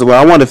depends.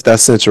 Well, I wonder if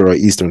that's Central or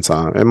Eastern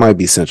time. It might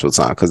be Central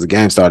time because the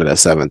game started at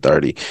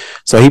 7:30.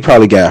 So he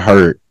probably got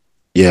hurt,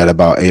 at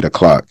about 8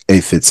 o'clock,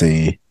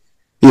 8:15.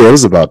 Yeah, it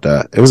was about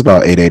that. It was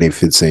about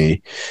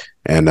 8:15.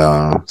 And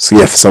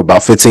so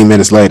about 15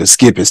 minutes later,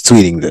 Skip is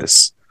tweeting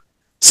this.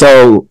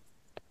 So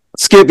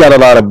Skip got a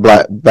lot of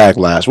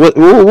backlash.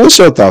 What's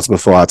your thoughts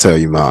before I tell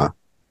you mine?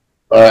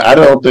 I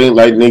don't think,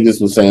 like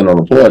niggas was saying on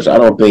the porch, I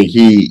don't think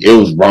it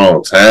was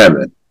wrong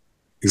timing.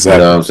 Exactly.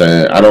 You know what I'm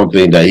saying? I don't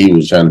think that he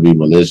was trying to be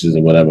malicious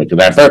or whatever. Because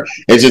at first,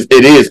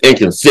 it is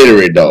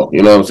inconsiderate though.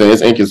 You know what I'm saying?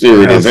 It's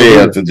inconsiderate as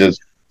hell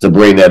to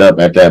bring that up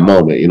at that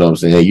moment. You know what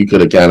I'm saying? You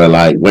could have kind of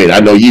like, wait, I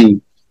know you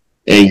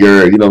and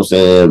your, you know what I'm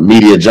saying,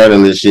 media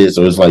journalist shit.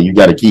 So it's like, you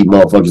got to keep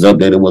motherfuckers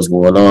updated what's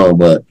going on.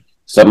 But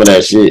some of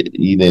that shit,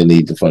 you didn't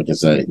need to fucking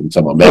say. I'm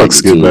talking about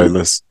Skip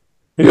Bayless.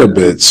 You're a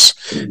bitch.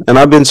 And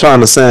I've been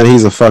trying to say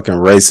he's a fucking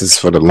racist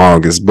for the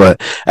longest.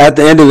 But at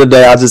the end of the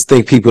day, I just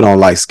think people don't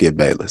like Skip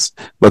Bayless.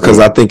 Because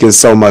I think it's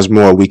so much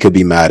more we could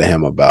be mad at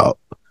him about.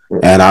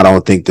 And I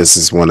don't think this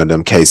is one of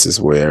them cases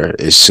where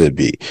it should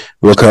be.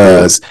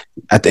 Because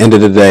at the end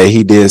of the day,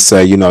 he did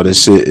say,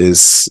 this shit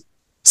is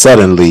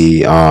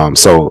suddenly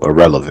so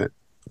irrelevant.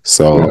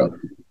 So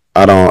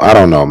I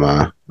don't know,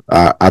 man.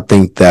 I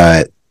think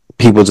that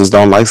people just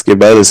don't like Skip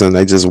Bayless and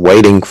they're just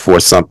waiting for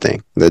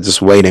something. They're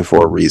just waiting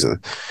for a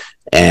reason.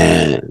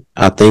 And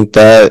I think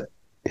that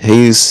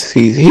he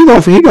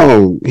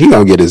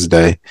gonna get his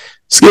day.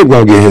 Skip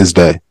gonna get his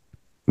day.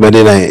 But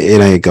it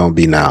ain't gonna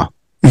be now.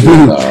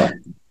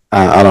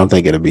 I don't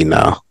think it'll be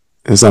now.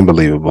 It's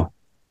unbelievable.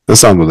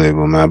 It's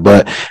unbelievable, man.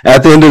 But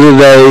at the end of the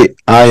day,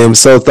 I am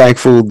so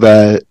thankful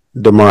that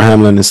DeMar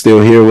Hamlin is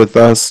still here with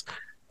us.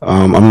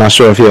 I'm not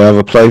sure if he'll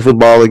ever play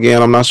football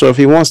again. I'm not sure if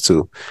he wants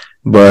to.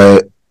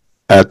 But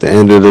at the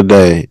end of the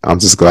day, I'm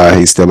just glad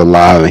he's still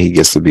alive and he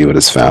gets to be with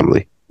his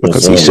family.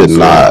 because he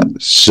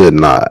should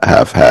not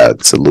have had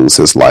to lose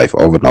his life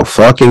over no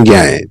fucking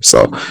game.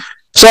 So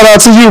shout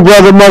out to you,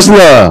 brother. Much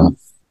love.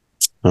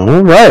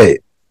 All right.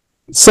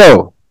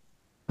 So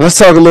let's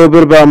talk a little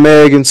bit about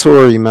Meg and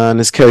Tory, man.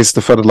 This case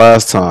for the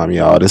last time,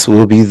 y'all. This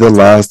will be the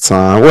last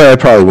time. Well, it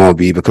probably won't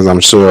be because I'm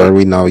sure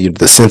we know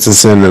the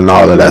sentencing and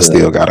all of that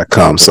still gotta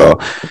come. So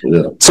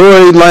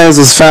Tory Lanez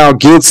was found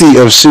guilty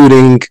of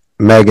shooting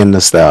Megan Thee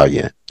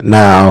Stallion.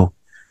 Now,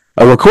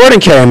 a recording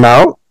came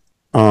out.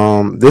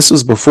 This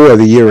was before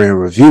the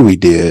year-end review we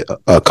did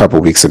a couple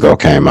weeks ago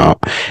came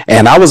out,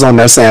 and I was on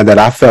there saying that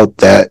I felt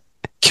that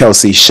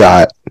Kelsey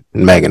shot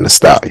Megan Thee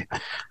Stallion.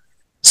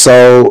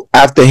 So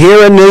after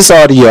hearing this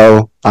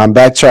audio, I'm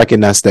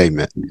backtracking that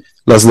statement.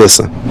 Let's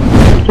listen.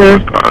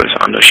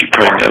 I know she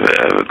probably never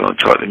ever gonna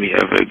talk to me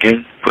ever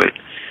again, but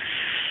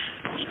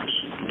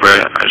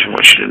bruh, I just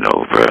want you to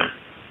know, bruh.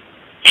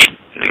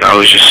 Nigga, I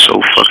was just so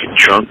fucking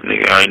drunk,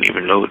 nigga. I didn't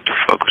even know what the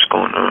fuck was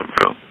going on,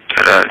 bro.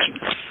 That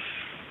ass.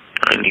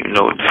 I didn't even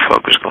know what the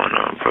fuck was going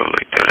on, bro.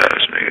 Like, that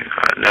ass, nigga.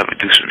 I'd never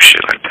do some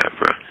shit like that,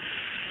 bro.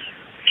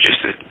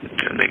 Just that,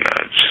 nigga,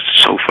 I was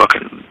so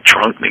fucking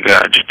drunk, nigga.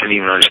 I just didn't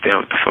even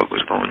understand what the fuck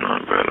was going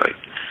on, bro. Like,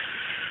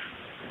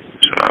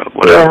 so,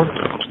 whatever,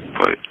 bro.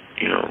 But,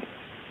 you know,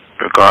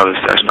 regardless,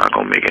 that's not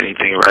gonna make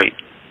anything right.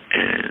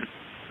 And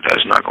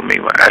that's not gonna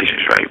make my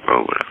actions right,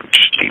 bro. But I'm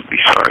just deeply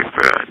sorry,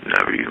 bro. I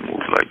never even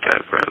moved like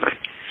that, bro. Like,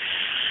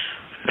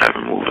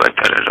 never moved like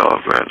that at all,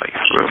 bro. Like,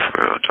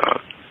 for real,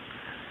 dog.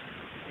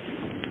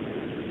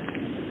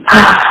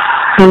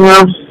 You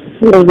know,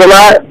 there's a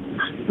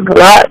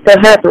lot that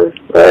happens,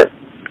 but a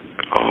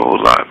whole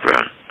lot, bro.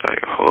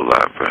 Like, a whole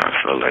lot, bro. I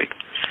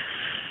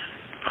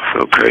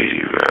feel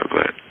crazy, bro.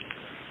 But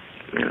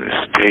in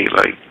this day,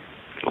 like,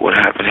 what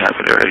happened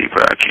already,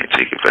 bro. I can't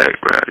take it back,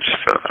 bro.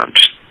 I'm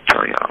just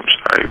telling y'all, I'm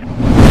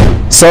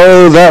sorry.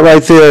 So that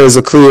right there is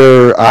a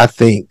clear, I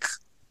think,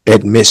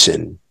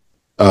 admission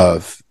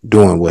of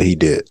doing what he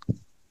did.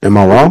 Am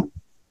I wrong?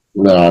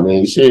 No, I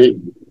mean, shit.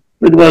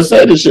 Pretty much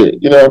say the shit.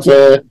 You know what I'm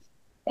saying?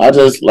 I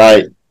just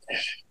like.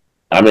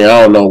 I mean,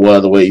 I don't know what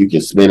other way you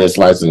can spin and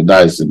slice and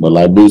dice it, but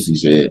like Boosie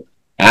said,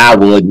 I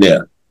would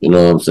never. You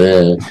know what I'm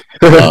saying?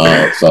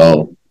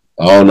 So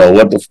I don't know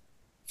what the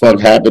fuck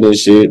happened and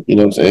shit. You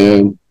know what I'm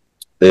saying?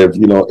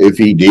 If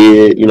he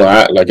did,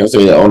 like I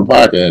said on the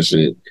podcast,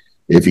 shit.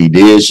 If he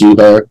did shoot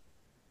her,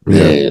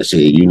 yeah,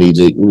 shit, you need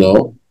to,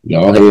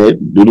 y'all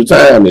ahead, do the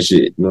time and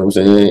shit. You know what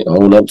I'm saying?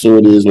 Own up to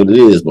it is what it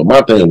is. But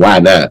my thing, why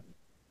not?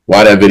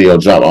 Why that video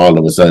drop all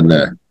of a sudden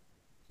now?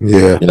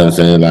 Yeah. You know what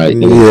I'm saying? Like,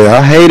 yeah,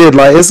 I hate it.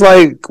 Like, it's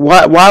like,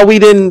 why we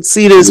didn't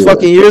see this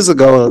fucking years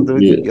ago,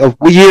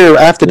 a year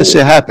after the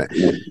shit happened.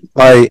 Yeah.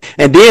 Like,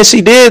 and then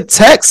she did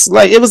text,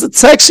 like, it was a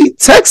text. She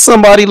text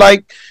somebody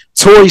like,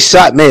 Tory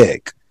shot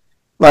Meg.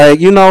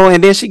 Like,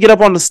 and then she get up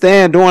on the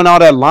stand doing all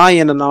that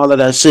lying and all of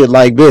that shit.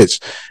 Like,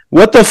 bitch,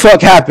 what the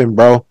fuck happened,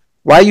 bro?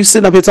 Why are you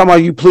sitting up here talking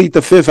about you plead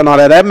the fifth and all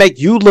that? That make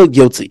you look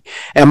guilty.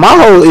 And my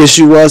whole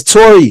issue was,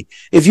 Tory,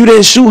 if you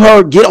didn't shoot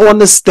her, get on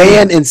the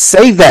stand and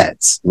say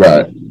that.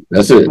 Right.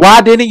 That's it.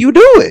 Why didn't you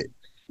do it?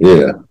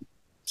 Yeah.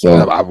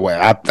 So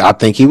I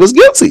think he was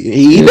guilty.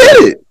 He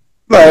did it.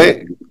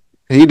 Like,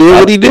 he did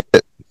what he did.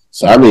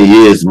 So how many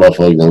years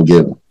motherfucker gonna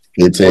give him?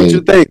 15. What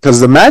you think? Because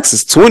the max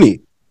is 20.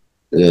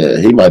 Yeah,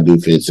 he might do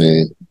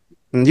 15.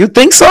 You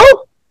think so?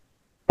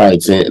 Probably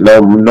 10.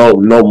 No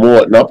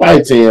more. No,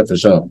 probably 10 for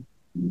sure.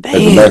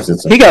 Damn.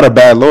 He got a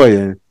bad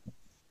lawyer.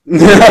 He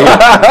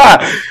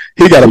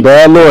got a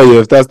bad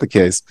lawyer if that's the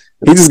case.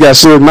 He just got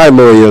Suge Knight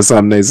lawyer or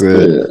something, they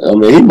said. Yeah, I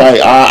mean, he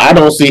might. I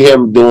don't see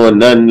him doing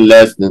nothing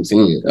less than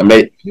 10. I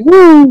mean,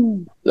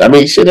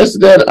 shit. That's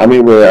that. I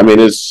mean,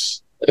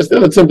 it's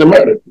still attempted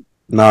murder.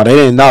 No, they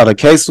didn't. No, the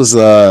case was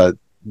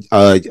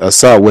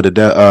assault with a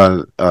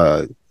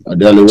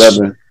deadly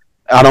weapon.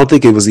 I don't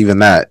think it was even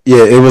that.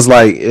 Yeah, it was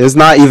like, it's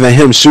not even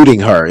him shooting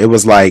her. It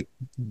was like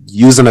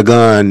using a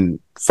gun,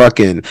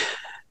 fucking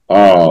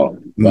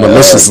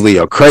maliciously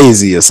or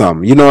crazy or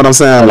something. You know what I'm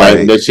saying?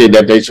 Like that shit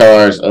that they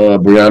charged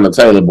Breonna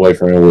Taylor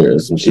boyfriend with or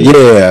some shit.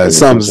 Yeah, it's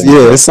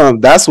some.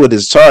 That's what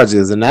his charge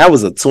is, and that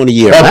was a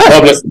 20-year.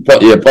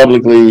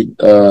 Publicly.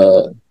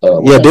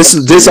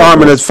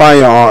 Disarming a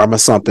firearm or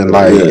something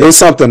like it's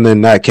something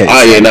in that case.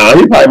 Oh yeah, no,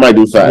 he probably might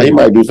do 5. He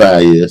might do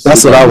 5 years.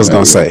 That's what I was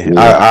gonna say.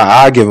 Yeah.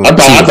 I give him. I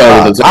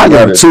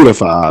give him 2 to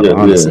 5.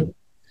 Honestly.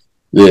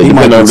 Yeah,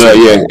 depending on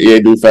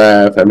the do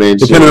 5. I mean,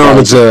 depending on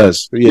the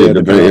judge. Yeah,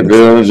 depending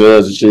on the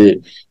judge and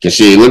shit. Cause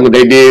shit, look what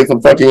they did for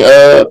fucking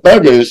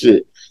Thugger and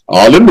shit.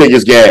 All them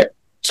niggas got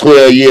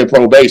 12-year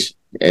probation,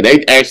 and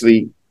they actually,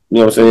 you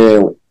know what I'm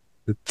saying.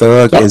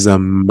 Thug is a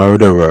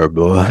murderer,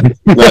 boy.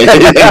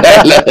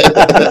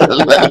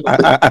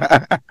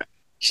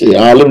 Shit,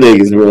 all them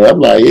niggas, bro. I'm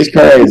like, it's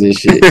crazy and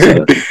shit.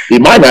 So, he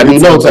might not do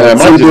no time.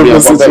 Might just be on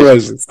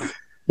situations.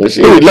 But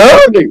shit,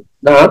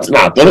 no, it's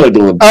not. They're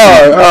doing.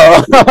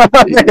 Oh.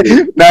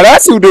 Now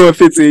that's who doing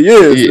 15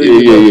 years.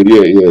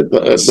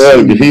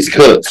 Yeah. He's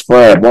cooked,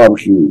 fried,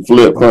 barbecue,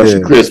 flip,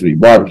 crunchy, crispy,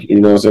 barbecue.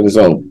 You know what I'm saying?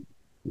 So,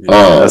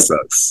 that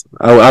sucks.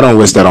 I don't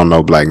wish that on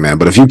no black man.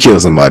 But if you kill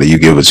somebody, you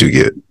get what you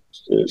get.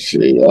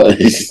 Shit,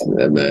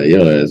 man,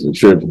 your ass was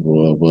tripping,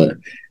 boy. But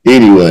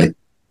anyway,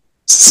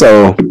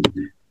 so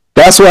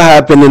that's what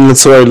happened in the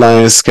Tory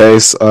Lanez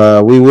case.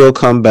 We will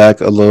come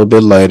back a little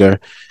bit later,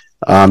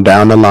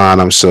 down the line,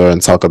 I'm sure,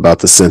 and talk about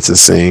the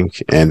sentencing,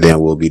 and then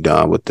we'll be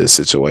done with this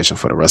situation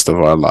for the rest of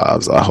our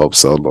lives. I hope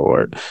so,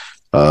 Lord.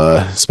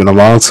 It's been a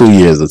long 2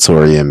 years of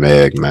Tory and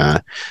Meg,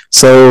 man.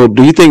 So,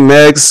 do you think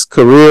Meg's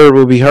career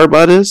will be hurt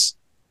by this?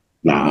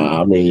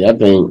 Nah, I mean, I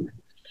think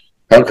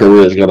her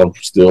career is gonna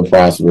still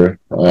prosper.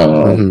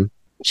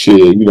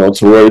 Shit, you know,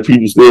 Tory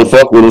people still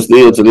fuck with him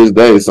still to this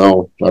day.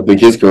 So I think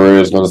his career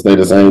is gonna stay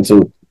the same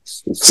too.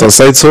 So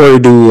say Tory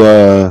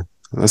do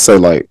let's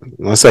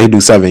say he do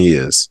 7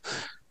 years.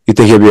 You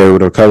think he'll be able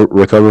to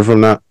recover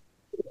from that?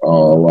 I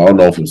don't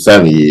know, from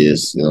 7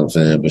 years, you know what I'm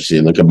saying? But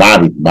shit, look at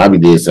Bobby. Bobby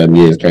did 7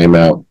 years, came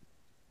out.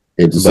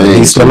 But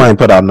he still ain't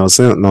put out no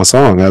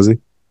song, has he?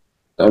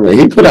 I mean,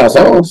 he put out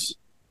songs.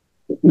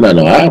 Not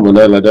no album or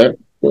nothing like that.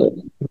 But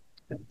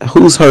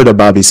who's heard a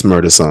Bobby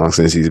Shmurda song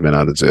since he's been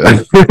out of jail?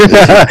 You?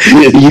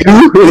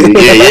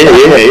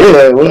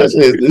 Yeah. Well,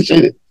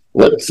 shit.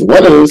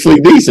 One of them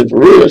sleep decent for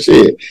real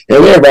shit.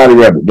 And everybody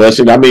rapping. But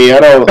shit, I mean, I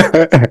don't,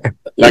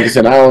 like I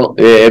said, I don't,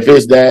 if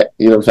it's that,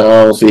 you know what I'm saying,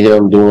 I don't see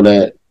him doing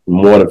that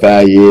more than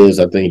 5 years.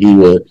 I think he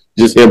would,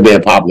 just him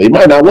being popular. He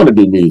might not want to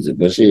do music,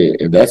 but shit,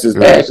 if that's his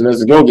passion,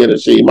 that's a go get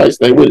it, shit, he might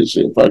stay with it,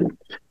 shit. Fuck him.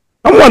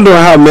 I'm wondering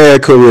how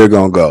Meg's career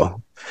gonna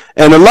go.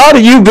 And a lot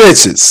of you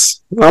bitches,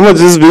 I'm gonna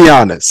just be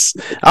honest.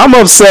 I'm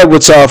upset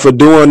with y'all for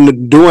doing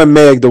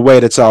Meg the way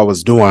that y'all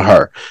was doing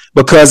her,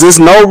 because there's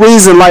no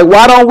reason. Like,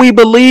 why don't we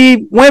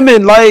believe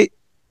women? Like,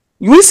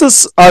 we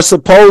are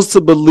supposed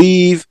to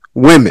believe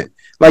women.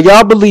 Like,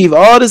 y'all believe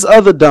all this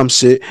other dumb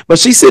shit, but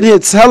she sitting here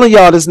telling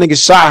y'all this nigga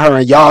shot her,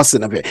 and y'all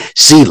sitting up here,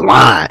 she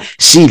lying.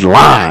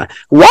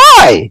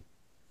 Why?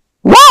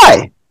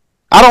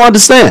 I don't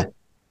understand.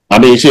 I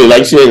mean, shit,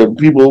 like shit,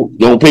 people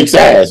don't pick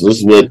sides. This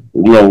is what,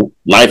 you know,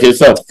 life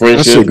itself,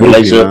 friendship,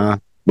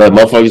 relationship. But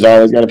motherfuckers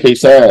always got to pick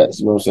sides.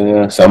 You know what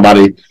I'm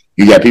saying?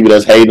 You got people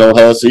that's hating on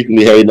her,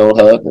 secretly hating on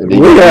her. We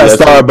gotta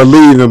start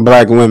believing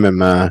black women,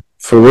 man.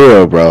 For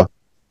real, bro.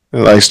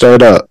 Like,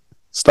 straight up.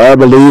 Start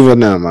believing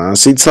them, man.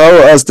 She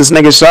told us this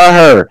nigga shot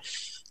her.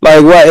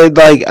 Like, what?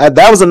 Like,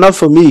 that was enough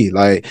for me.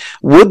 Like,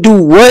 what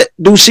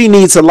do she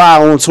need to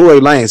lie on Tory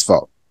Lanez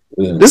for?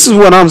 Yeah. This is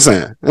what I'm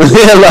saying.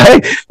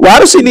 Like, why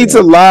does she need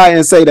to lie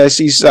and say that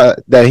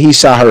he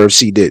shot her if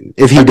she didn't?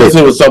 If he did,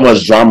 there was so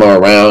much drama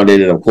around it,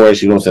 and of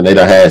course, you know what I'm saying,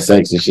 they done had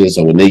sex and shit.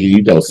 So when nigga,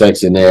 you throw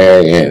sex in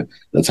there, and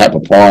the type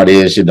of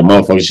party and shit, the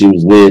motherfucker she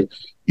was with,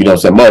 you know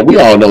what I'm saying. We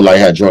all know like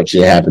how drunk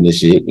shit happened and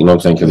shit. You know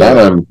what I'm saying? Because I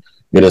done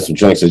been in some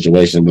drunk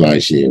situations,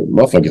 like shit,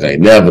 motherfuckers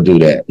ain't never do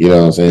that. You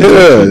know what I'm saying?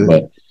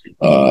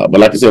 Yeah. But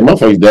like I said,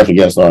 motherfuckers definitely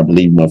got to start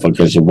believing motherfuckers.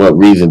 Because what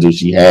reason do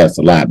she have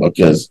to lie?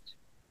 Because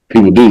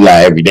people do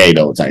lie every day,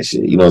 though, type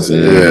shit. You know what I'm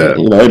saying? Yeah.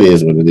 You know, it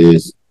is what it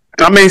is.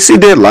 I mean, she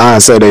did lie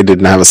and say they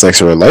didn't have a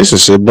sexual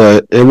relationship,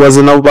 but it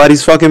wasn't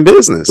nobody's fucking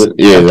business. At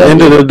the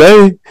end of the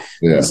day.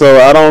 Yeah. So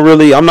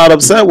I'm not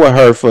upset with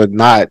her for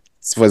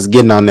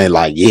getting on there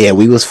like, yeah,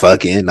 we was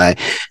fucking. Like,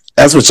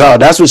 that's what y'all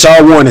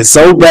wanted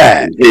so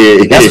bad.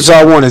 Yeah. That's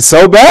what y'all wanted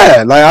so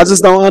bad. Like, I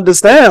just don't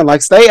understand.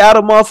 Like, stay out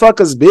of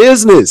motherfuckers'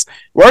 business.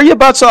 Worry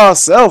about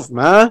yourself,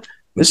 man.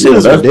 This shit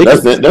is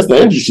ridiculous. That's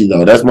the industry,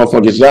 though. That's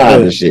motherfuckers'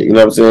 job and shit. You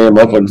know what I'm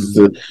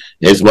saying?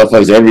 It's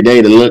motherfuckers every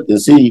day to look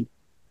and see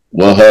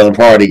what her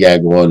party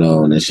got going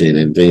on and shit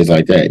and things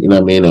like that. You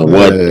know what I mean? Or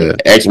what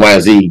X, Y,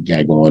 Z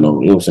got going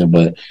on. You know what I'm saying?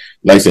 But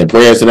like I said,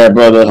 prayers to that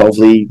brother.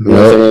 Hopefully, you know what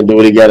I'm saying? Do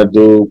what he got to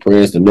do.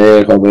 Prayers to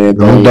Meg.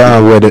 I'm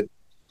down with it.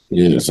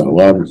 Yeah, so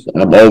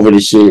I'm over the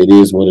shit. It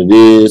is what it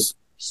is.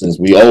 Since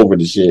we over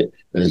the shit,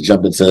 let's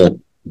jump into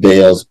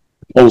Dale's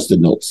Post-it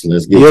notes.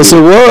 Let's get it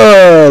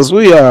was.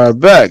 We are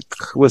back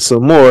with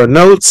some more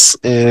notes,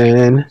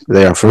 and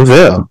they are from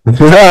Vail.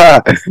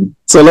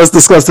 So let's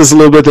discuss this a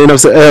little bit. The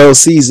NFL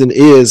season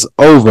is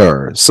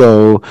over,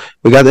 so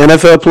we got the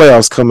NFL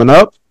playoffs coming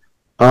up.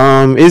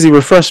 Izzy,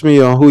 refresh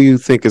me on who you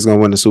think is going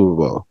to win the Super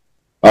Bowl.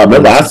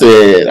 Remember,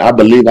 I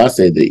believe I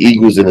said the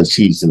Eagles and the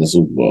Chiefs in the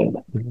Super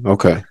Bowl.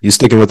 Okay, you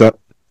sticking with that?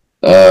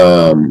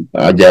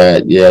 I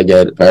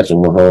got Patrick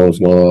Mahomes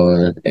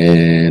going,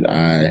 and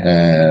I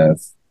have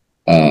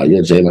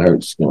Jalen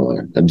Hurts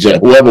going.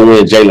 Whoever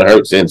wins Jalen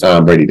Hurts and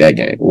Tom Brady that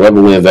game.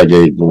 Whoever wins that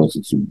game going to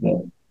the Super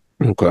Bowl.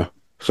 Okay.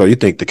 So you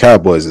think the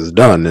Cowboys is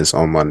done this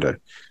on Monday?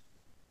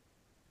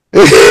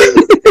 like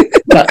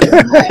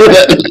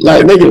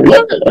nigga,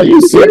 what? Are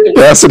you serious?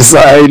 That's the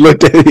side he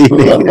looked at me.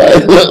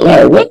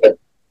 Like what?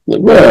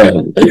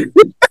 Man.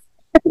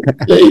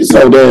 They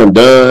so damn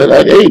done.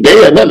 Like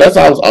that's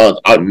how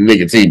I was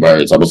nigga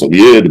T-Birds. I was like,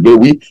 yeah,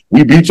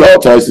 we beat y'all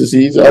twice this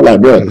season. I'm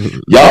like, bro,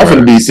 y'all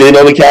finna be sitting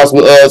on the couch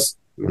with us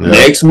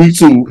next week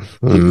too.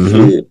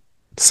 Mm-hmm.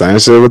 Same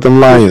shit with them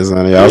Lions,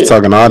 man. Y'all was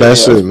talking all that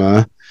shit,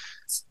 man.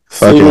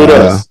 Fucking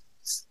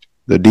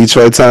the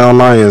Detroit Town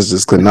Lions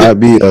just could not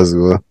beat us,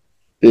 bro.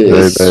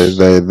 Yes.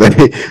 They played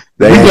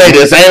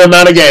the same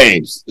amount of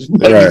games.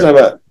 Right.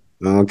 I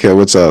don't care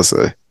what y'all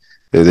say.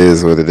 It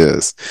is what it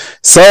is.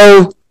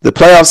 So The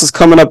playoffs is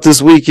coming up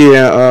this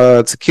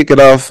weekend. To kick it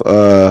off,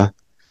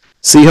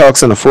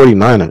 Seahawks and the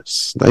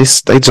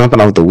 49ers. They jumping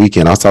off the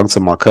weekend. I was talking to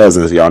my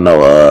cousins. Y'all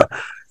know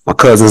my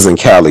cousins in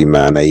Cali,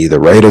 man. They either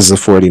Raiders or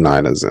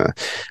 49ers. And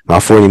my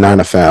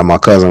 49er fan, my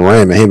cousin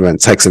Raymond, he been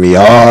texting me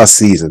all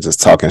season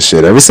just talking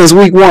shit. Ever since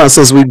week 1,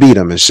 since we beat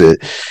him and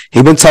shit.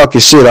 He been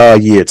talking shit all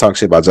year, talking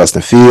shit about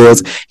Justin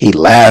Fields. He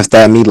laughed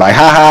at me like,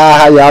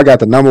 ha, y'all got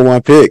the number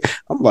 1 pick.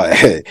 I'm like,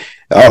 hey,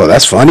 oh,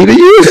 that's funny to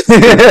you?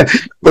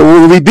 But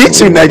when we beat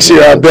you next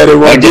year, I bet it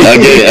won't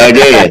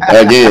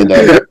again.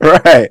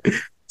 Right.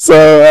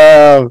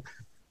 So,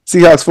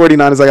 Seahawks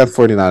 49ers, I got the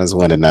 49ers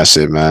winning that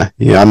shit, man.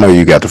 Yeah, I know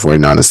you got the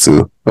 49ers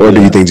too. Or do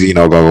you think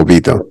Gino gonna go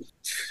beat them?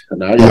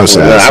 No, I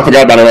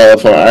forgot about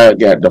it. I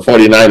got the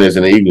 49ers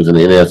and the Eagles in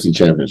the NFC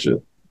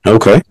Championship.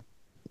 Okay.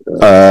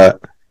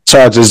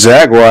 Chargers,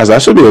 Jaguars,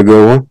 that should be a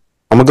good one.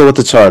 I'm gonna go with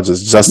the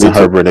Chargers. Justin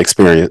Herbert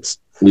experience.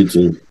 Me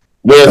too.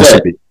 Where's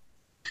that?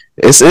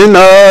 It's in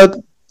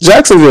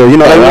Jacksonville. You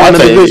know, I'll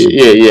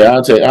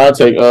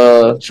take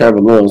Trevor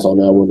Lawrence on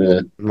that one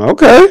then.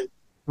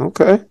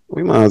 Okay,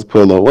 we might have to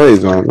put a little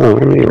ways on. No,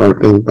 let me write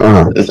this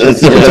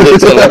down.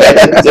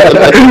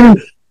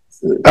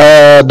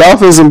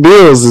 Dolphins and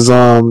Bills is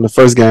the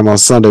first game on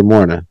Sunday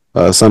morning,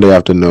 Sunday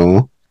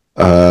afternoon.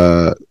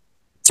 Tua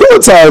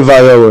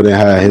Tagovailoa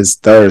had his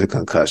 3rd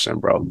concussion,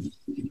 bro.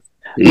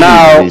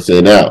 Now,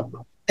 it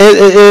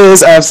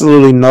is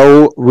absolutely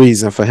no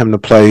reason for him to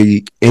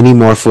play any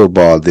more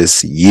football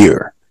this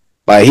year.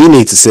 Like, he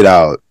needs to sit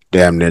out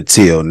damn near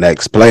till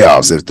next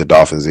playoffs if the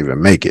Dolphins even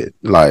make it.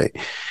 Like,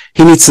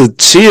 he needs to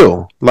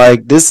chill.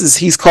 Like,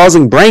 he's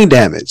causing brain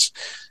damage.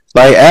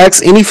 Like,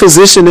 ask any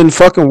physician in the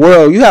fucking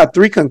world. You have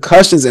 3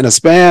 concussions in a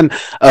span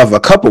of a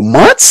couple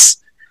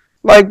months?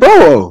 Like,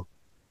 bro,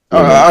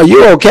 are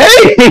you okay?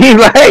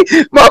 Like,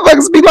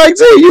 motherfuckers be like,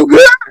 "Gee, you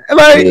good?"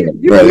 Like,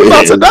 you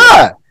about to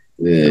die.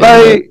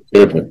 Like,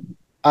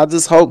 I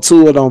just hope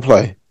Tua don't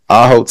play.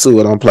 I hope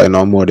Tua don't play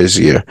no more this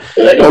year.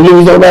 They gonna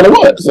lose no matter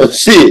what. So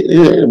shit.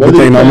 You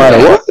think no matter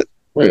what?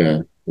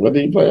 Yeah. What do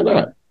you play or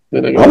not?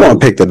 I want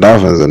to pick the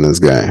Dolphins in this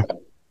game.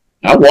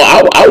 I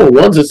would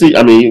want to see.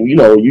 I mean, you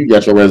know, you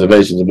got your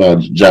reservations about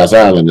Josh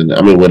Allen,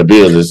 and with the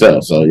Bills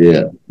itself. So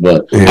yeah,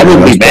 but I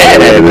wouldn't be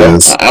mad at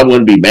it. I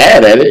wouldn't be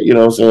mad at it. You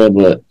know what I'm saying?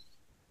 But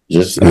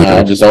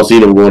I just don't see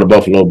them going to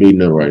Buffalo beating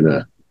them right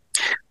now.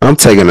 I'm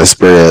taking the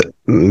spread.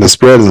 The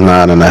spread is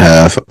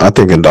 9.5. I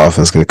think the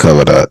Dolphins can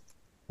cover that.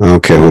 I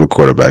don't care who the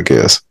quarterback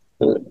is.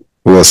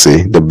 We'll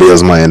see. The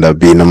Bills might end up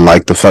beating them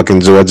like the fucking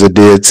Georgia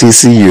did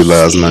TCU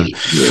last night.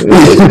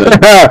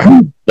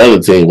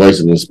 Another team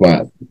wasting the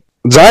spot.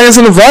 Giants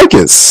and the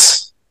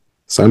Vikings.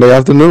 Sunday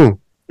afternoon.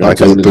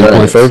 Like a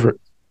 3-point favorite.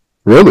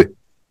 Really?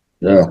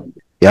 Yeah.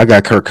 Yeah, I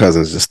got Kirk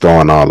Cousins just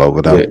throwing all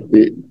over them.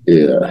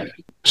 Yeah.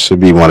 Should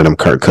be one of them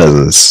Kirk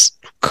Cousins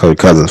 4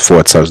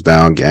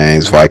 touchdown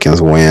games.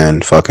 Vikings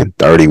win fucking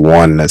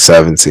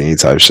 31-17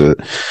 type shit.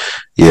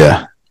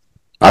 Yeah.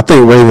 I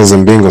think Ravens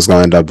and Bengals going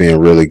to end up being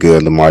really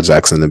good. Lamar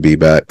Jackson to be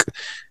back.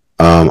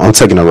 I'm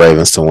taking the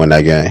Ravens to win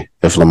that game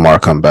if Lamar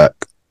come back.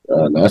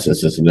 That's in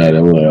Cincinnati.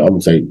 I'm going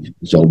to take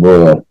Joe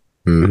Burrow.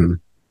 Mm-hmm.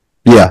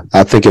 Yeah,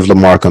 I think if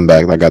Lamar come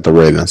back, I got the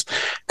Ravens.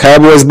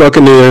 Cowboys,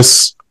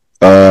 Buccaneers.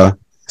 So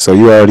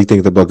you already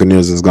think the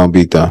Buccaneers is going to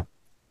beat them?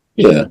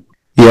 Yeah.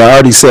 Yeah, I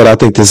already said I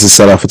think this is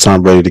set up for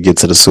Tom Brady to get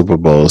to the Super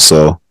Bowl.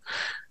 So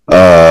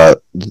I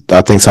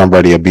think Tom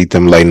Brady will beat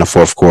them late in the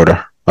 4th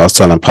quarter. I was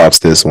telling Pops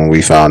this when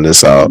we found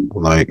this out.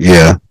 Like,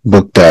 yeah,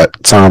 book that.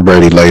 Tom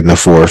Brady late in the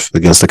 4th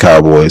against the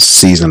Cowboys.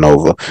 Season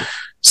over.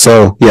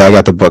 So, yeah, I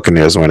got the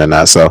Buccaneers winning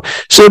that. So,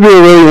 should be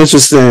a really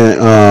interesting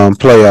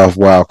playoff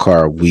wild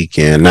card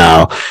weekend.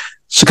 Now,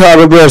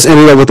 Chicago Bears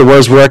ended up with the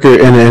worst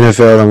record in the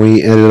NFL, and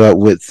we ended up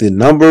with the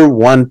number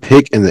 1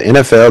 pick in the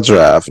NFL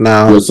draft.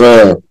 Now,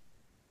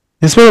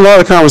 there's been a lot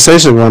of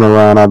conversation going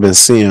around I've been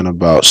seeing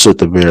about should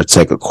the Bears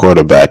take a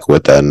quarterback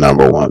with that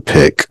number 1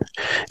 pick.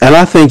 And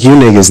I think you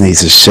niggas need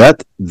to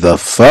shut the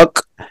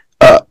fuck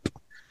up.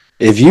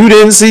 If you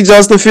didn't see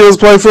Justin Fields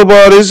play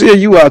football this year,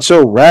 you out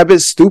your rabbit,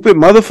 stupid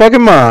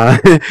motherfucking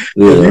mind. Yeah.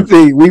 You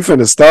think we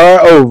finna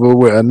start over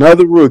with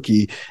another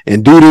rookie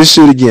and do this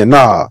shit again.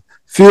 Nah.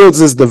 Fields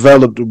has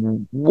developed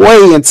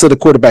way into the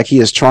quarterback he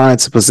is trying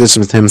to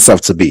position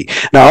himself to be.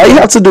 Now, all you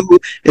have to do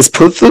is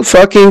put the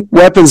fucking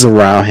weapons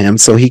around him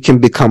so he can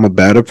become a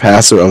better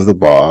passer of the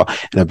ball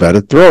and a better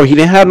thrower. He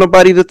didn't have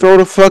nobody to throw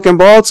the fucking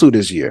ball to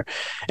this year.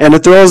 And the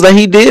throws that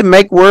he did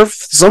make were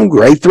some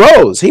great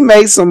throws. He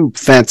made some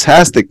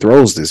fantastic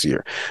throws this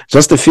year.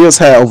 Justin Fields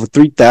had over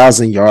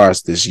 3,000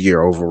 yards this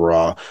year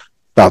overall.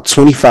 About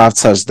 25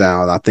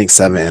 touchdowns, I think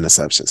 7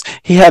 interceptions.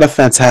 He had a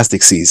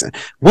fantastic season.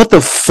 What the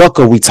fuck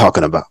are we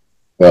talking about?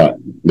 Yeah,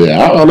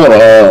 I don't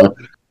know.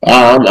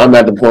 I'm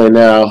at the point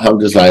now. I'm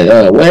just like,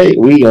 wait,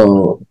 we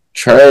gonna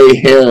trade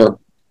him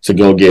to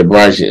go get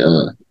Bryce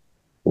Young.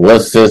 What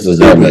sense does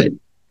that make?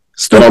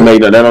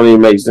 That don't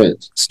even make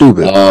sense.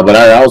 Stupid. But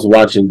I was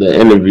watching the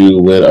interview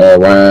with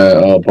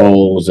Ryan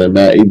Poles and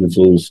Matt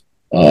Eberflus.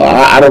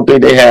 I don't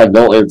think they have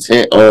no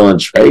intent on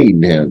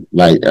trading him.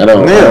 Like I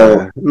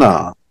don't.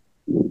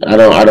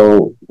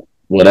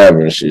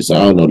 whatever and shit. So I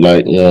don't know,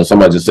 like, you know,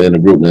 somebody just said in the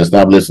group, man,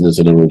 stop listening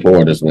to the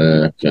reporters,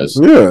 man, because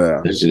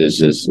this shit is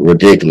just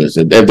ridiculous.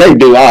 If they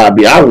do, I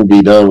would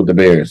be done with the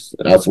Bears.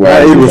 That's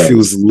why Eagle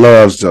Fuse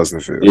loves Justin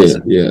Fields.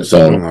 Yeah.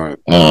 So,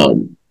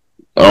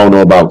 I don't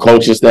know about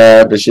coaching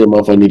staff and shit.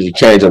 Motherfucker need to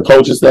change our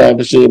coaching staff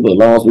and shit. But as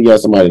long as we got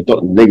somebody,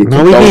 we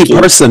need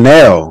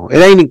personnel. It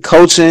ain't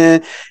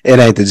coaching. It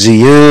ain't the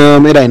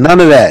GM. It ain't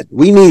none of that.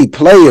 We need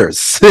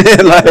players. We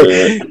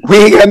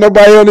ain't got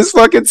nobody on this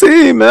fucking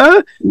team,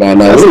 man. No.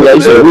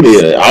 We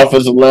need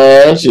offensive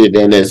line shit,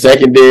 then that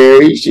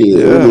secondary shit.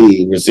 Yeah. We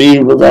need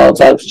receivers, all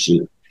types of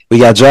shit. We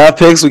got draft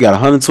picks. We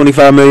got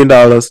 $125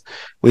 million.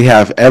 We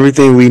have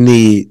everything we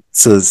need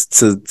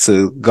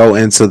to go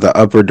into the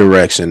upper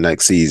direction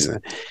next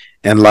season.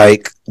 And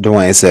like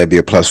Dwayne said, be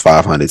a plus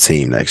 500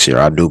 team next year.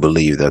 I do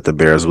believe that the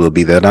Bears will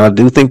be there. And I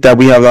do think that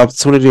we have the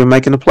opportunity of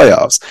making the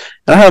playoffs.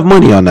 And I have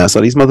money on that.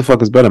 So these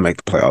motherfuckers better make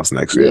the playoffs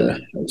next year.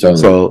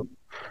 So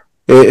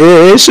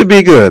it should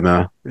be good,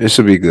 man. It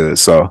should be good.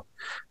 So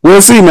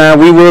we'll see, man.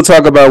 We will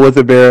talk about what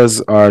the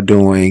Bears are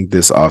doing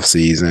this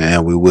offseason,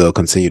 and we will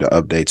continue to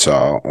update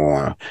y'all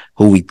on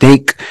who we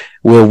think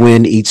will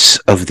win each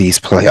of these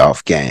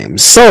playoff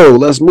games. So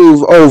let's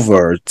move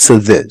over to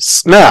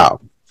this.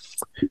 Now,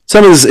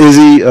 tell me this,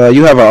 Izzy.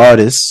 You have an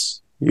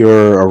artist.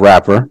 You're a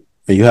rapper.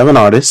 You have an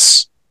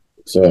artist.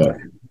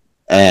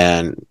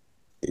 And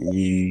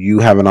you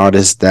have an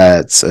artist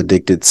that's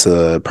addicted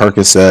to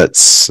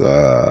Percocets,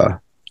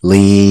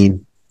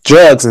 lean,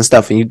 drugs and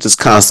stuff, and you just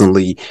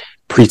constantly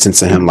preaching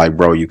to him like,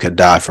 bro, you could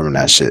die from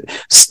that shit.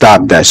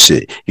 Stop that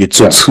shit. You're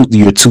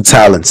too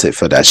talented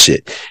for that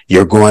shit.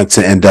 You're going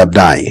to end up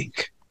dying.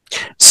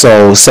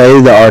 So say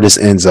the artist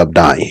ends up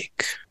dying.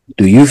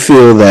 Do you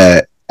feel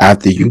that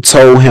after you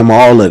told him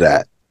all of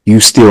that, you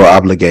still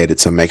obligated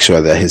to make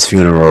sure that his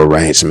funeral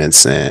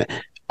arrangements and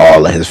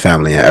all of his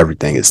family and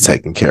everything is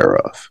taken care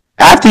of?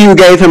 After you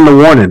gave him the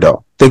warning,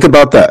 though, think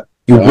about that.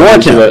 You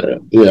warned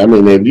him. Yeah, I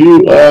mean,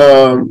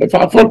 if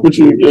I fuck with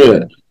you, yeah.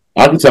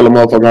 I can tell a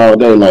motherfucker all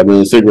day, like,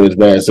 man, cigarettes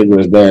bad,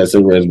 cigarettes bad,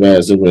 cigarettes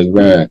bad, cigarettes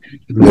bad.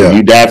 Yeah.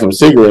 You die from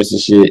cigarettes and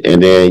shit,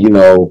 and then, you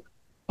know,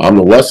 I'm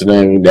the what's the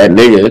name, that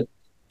nigga.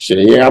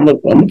 Shit, yeah, I'm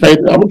gonna pay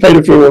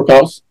the funeral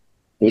costs.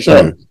 For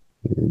sure.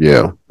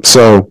 Yeah.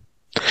 So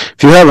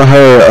if you haven't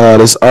heard,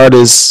 this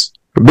artist,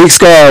 Big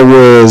Sky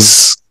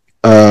was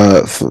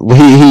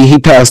he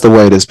passed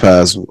away this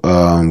past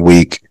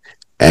week.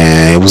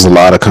 And it was a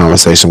lot of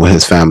conversation with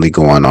his family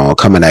going on,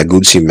 coming at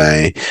Gucci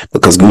Mane,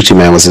 because Gucci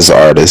Mane was his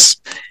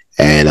artist.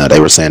 And they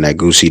were saying that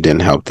Gucci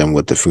didn't help them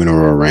with the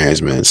funeral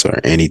arrangements or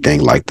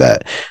anything like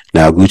that.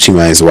 Now, Gucci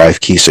Mane's wife,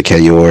 Keisha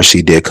Kayor,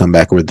 she did come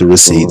back with the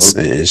receipts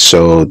and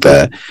showed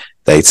that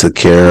they took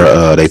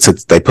care. They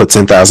put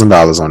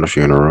 $10,000 on the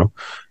funeral,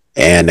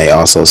 and they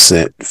also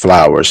sent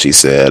flowers. She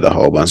said a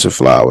whole bunch of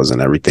flowers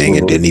and everything,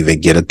 and didn't even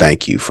get a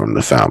thank you from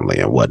the family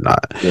and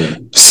whatnot.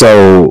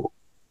 So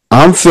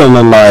I'm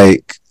feeling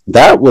like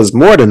that was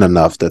more than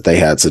enough that they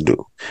had to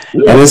do.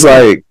 And it's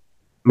like,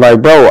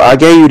 bro, I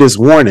gave you this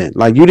warning.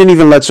 Like, you didn't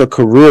even let your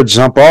career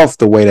jump off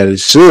the way that it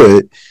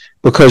should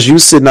because you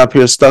sitting up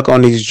here stuck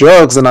on these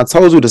drugs, and I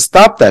told you to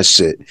stop that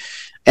shit.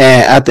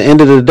 And at the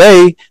end of the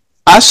day,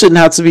 I shouldn't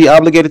have to be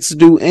obligated to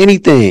do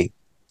anything.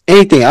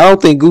 I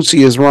don't think Gucci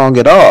is wrong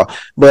at all,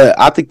 but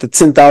I think the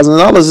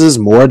 $10,000 is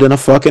more than a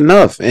fucking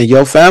enough. And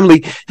your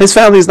family, his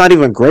family is not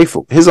even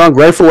grateful. His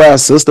ungrateful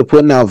ass sister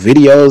putting out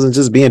videos and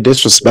just being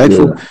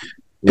disrespectful.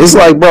 It's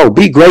like, bro,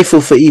 be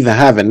grateful for even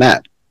having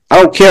that.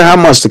 I don't care how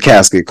much the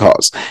casket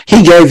costs.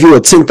 He gave you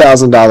a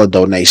 $10,000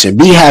 donation.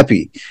 Be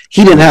happy.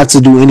 He didn't have to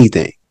do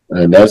anything.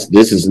 And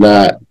this is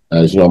not,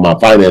 as you know, my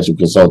financial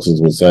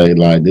consultants would say,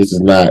 like, this is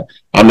not,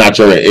 I'm not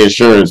your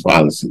insurance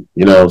policy.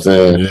 You know what I'm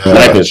saying?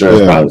 Life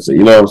insurance policy.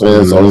 You know what I'm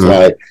saying? So it's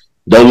like,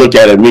 don't look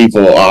at me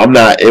for,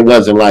 it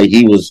wasn't like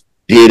he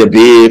did a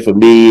bid for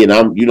me and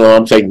I'm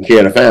taking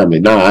care of the family.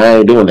 Nah, I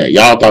ain't doing that.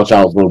 Y'all thought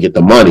y'all was going to get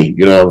the money.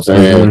 You know what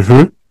I'm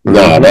saying?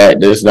 No,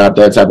 that's not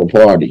that type of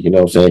party, you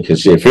know what I'm saying?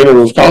 Because shit,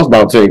 funerals cost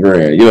about 10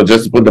 grand. You know,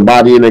 just to put the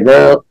body in the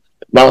ground,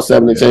 about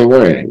 7 to 10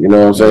 grand. You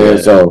know what I'm saying?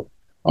 So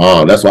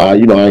that's why, I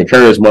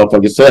encourage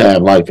motherfuckers to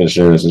have life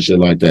insurance and shit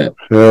like that.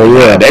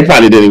 They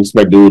probably didn't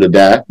expect dude to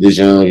die this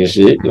young and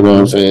shit. You know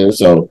what I'm saying?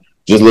 So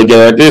just look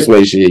at it this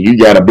way, shit. You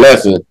got a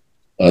blessing,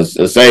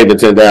 saving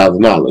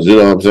 $10,000. You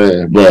know what I'm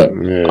saying?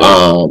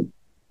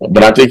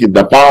 But I think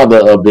the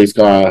father of Big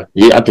Sky,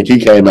 I think he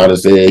came out and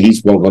said, he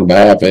spoke on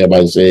behalf of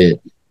everybody and said,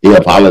 he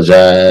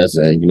apologized,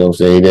 and you know what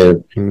I'm saying,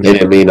 they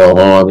didn't mean no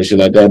harm and shit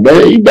like that.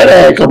 But you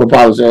better come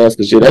apologize,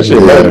 because shit, that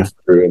shit matters,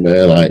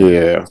 man. Like,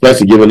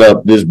 especially giving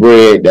up this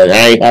bread that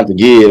I ain't have to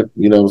give,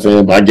 you know what I'm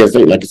saying? But I guess,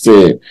 like I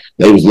said,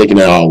 they was looking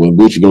at, when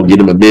Gucci gonna get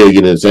him $1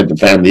 million and set the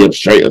family up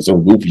straight or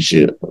some goofy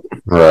shit.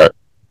 Right.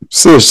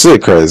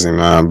 Shit crazy,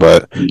 man.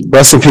 But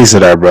rest in peace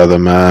of that brother,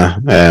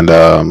 man.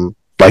 And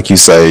like you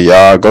say,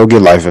 y'all go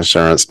get life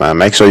insurance, man.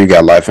 Make sure you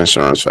got life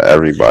insurance for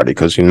everybody,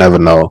 because you never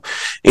know.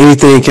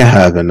 Anything can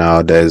happen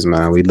nowadays,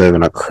 man. We live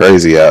in a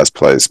crazy ass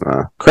place,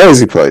 man.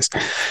 Crazy place.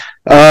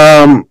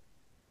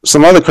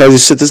 some other crazy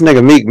shit. This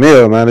nigga Meek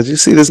Mill, man. Did you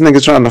see this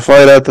nigga trying to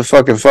fight at the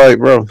fucking fight,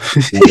 bro?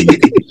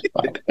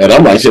 And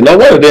I'm like, shit, no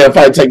wonder damn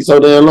fight takes so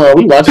damn long.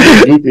 We watching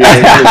this goofy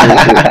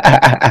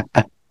ass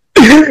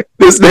shit.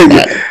 This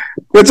nigga,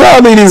 but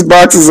y'all leave these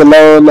boxes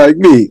alone, like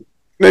me.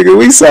 Nigga,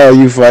 we saw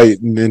you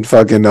fighting and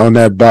fucking on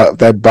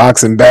that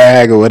boxing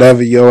bag or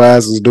whatever your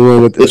ass was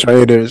doing with the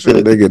trainer and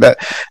shit, nigga.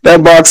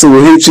 That boxer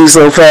will hit you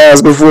so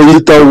fast before you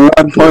throw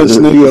one punch,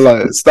 nigga.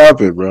 Like, stop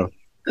it, bro.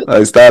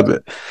 Like, stop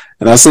it.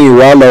 And I seen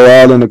Rollo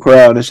all in the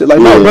crowd and shit. Like,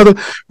 no, brother,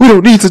 we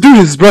don't need to do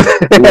this, brother.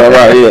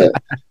 Right.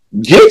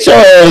 Get your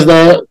ass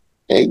down.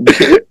 And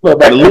about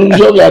to lose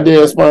your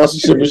goddamn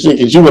sponsorship and shit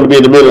because you want to be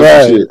in the middle of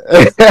some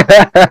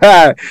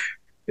shit.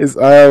 It's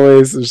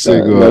always some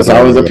shit going on. It's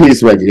always a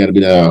peacemaker. Got to be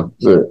down.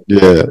 Sure.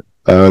 Yeah.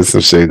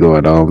 Some shit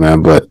going on,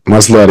 man. But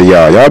much love to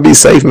y'all. Y'all be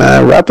safe,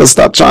 man. Rappers,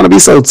 stop trying to be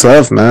so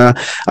tough, man.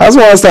 I just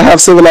want us to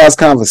have civilized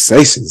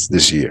conversations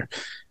this year.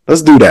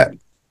 Let's do that.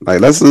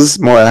 Like, let's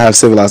just more have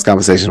civilized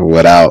conversations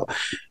without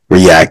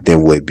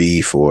reacting with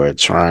beef or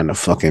trying to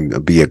fucking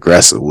be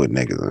aggressive with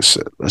niggas and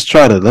shit. Let's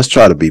try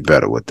to be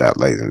better with that,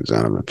 ladies and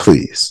gentlemen,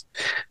 please.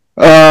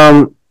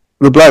 The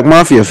Black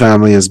Mafia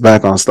family is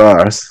back on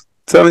Stars.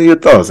 Tell me your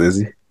thoughts,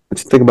 Izzy.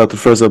 What you think about the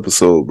first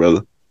episode,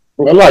 brother?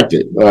 I liked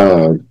it.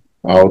 I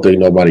don't think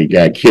nobody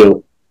got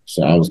killed,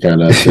 so I was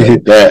kind of upset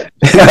with that.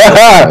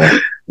 I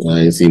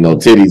ain't see no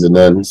titties or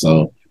nothing,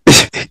 so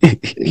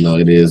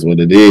it is what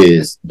it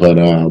is. But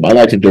I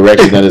like the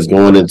direction that it's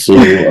going into.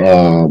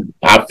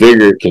 I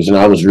figured, because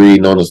I was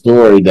reading on the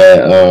story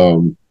that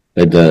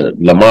the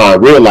Lamar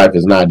in real life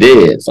is not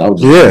dead, so I was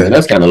just thinking,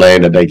 that's kind of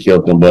lame that they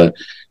killed him, but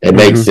it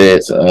makes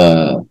sense.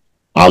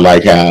 I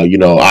like how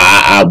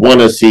I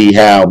want to see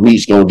how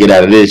Meech gonna get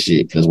out of this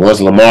shit, because once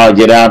Lamar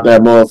get out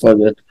that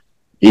motherfucker,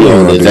 he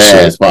on his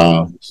ass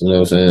pile. You know what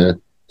I'm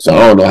saying? So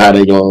I don't know how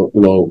they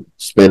gonna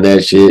spend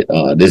that shit.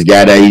 This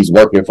guy that he's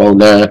working for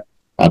now,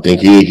 I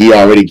think he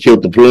already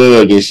killed the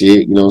plug and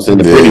shit. You know what I'm saying?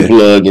 The pretty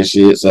plug and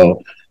shit.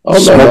 So I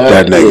don't know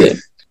that nigga.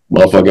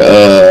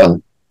 Motherfucker.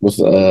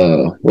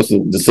 What's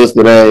the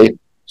sister name?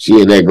 She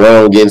in that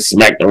grown getting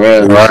smacked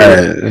around. Right.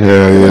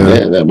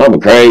 Yeah. That mama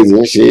crazy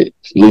and shit.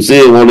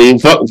 Lucille won't even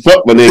fuck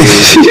my nigga.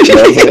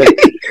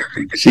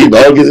 She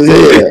bogus as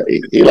hell.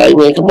 He like,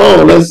 man, come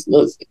on, let's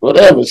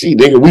whatever. She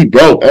nigga, we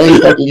broke. I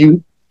ain't fucking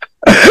you.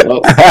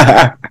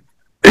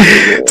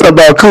 Talk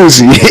about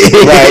Coochie.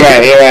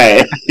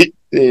 right.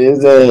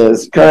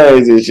 It's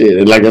crazy shit.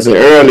 And like I said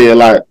earlier,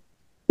 like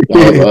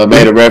I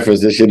made a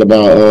reference to shit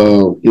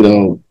about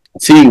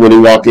T when he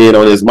walked in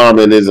on his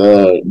mama and his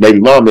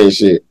baby mama and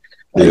shit.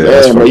 Like,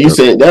 man, bro, you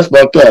said that's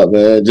fucked up,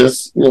 man.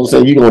 Just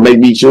saying, you gonna make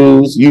me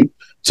choose. You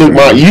took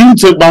my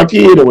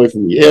kid away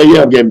from me.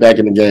 Yeah, I'm getting back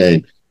in the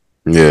game.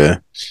 Yeah.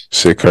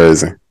 Shit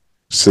crazy.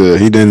 Shit,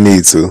 he didn't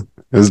need to.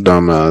 His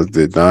dumb ass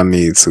did not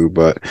need to,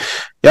 but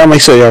y'all make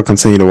sure y'all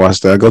continue to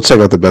watch that. Go check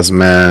out The Best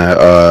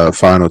Man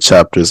final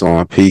chapters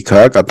on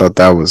Peacock. I thought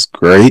that was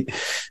great.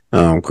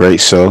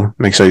 Great show.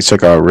 Make sure you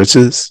check out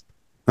Riches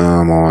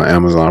on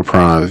Amazon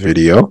Prime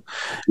Video.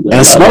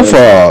 And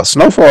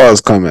Snowfall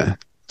is coming.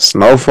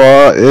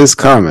 Snowfall is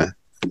coming.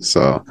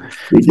 So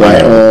we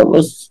got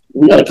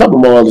a couple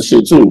more other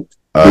shit too.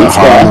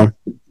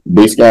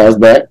 Big Sky is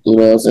back. You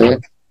know what I'm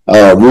saying?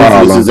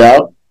 Ruthless is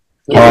out.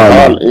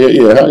 Harlem.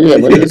 Yeah.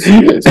 But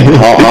it's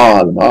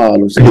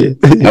Harlem. Shit.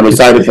 I'm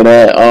excited for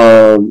that.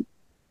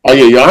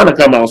 Your Honor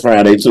come out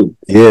Friday too.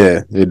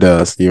 Yeah, it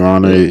does. Your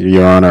Honor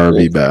will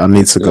be back. I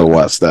need to go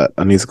watch that.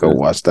 I need to go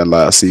watch that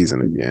last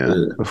season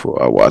again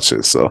before I watch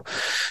it. So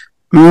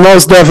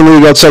most definitely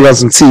go check out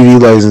some TV,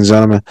 ladies and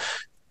gentlemen.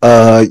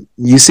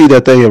 You see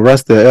that they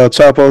arrested El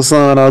Chapo's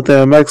son out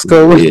there in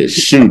Mexico? Yeah,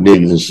 shoot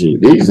niggas and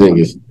shit. These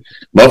niggas.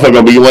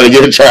 Motherfucker, you want to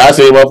get a try? I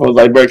say, motherfuckers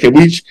like, bro, can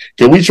we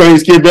train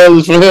Skip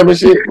Bayless for him and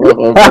shit?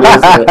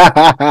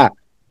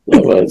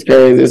 It's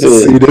crazy.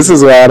 See, this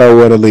is why I don't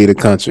want to leave the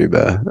country,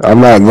 man.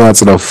 I'm not going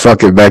to no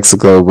fucking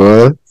Mexico,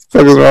 bro. What the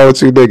fuck is wrong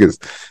with you niggas?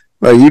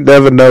 Like, you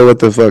never know what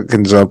the fuck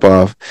can jump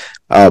off.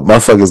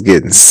 Motherfuckers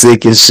getting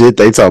sick and shit.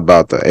 They talk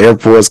about the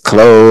airports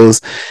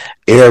closed,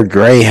 Air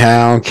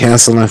Greyhound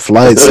canceling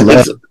flights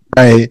left,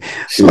 right.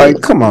 Like,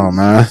 come on,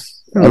 man.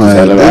 Book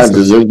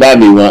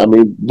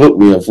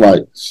me a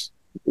flight.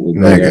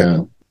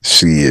 Nigga,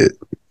 shit.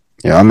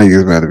 Y'all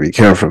niggas better be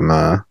careful,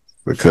 man,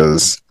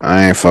 because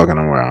I ain't fucking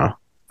around.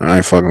 I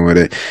ain't fucking with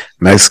it.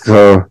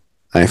 Mexico,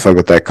 I ain't fucking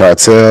with that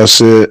cartel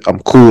shit. I'm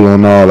cool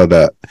on all of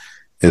that.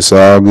 It's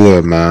all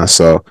good, man.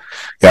 So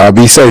y'all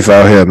be safe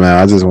out here,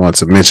 man. I just want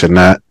to mention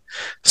that.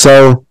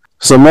 So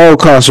some more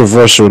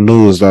controversial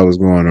news that was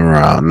going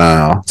around.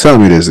 Now, tell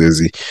me this,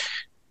 Izzy.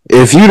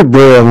 If you the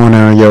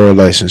breadwinner in your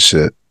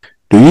relationship,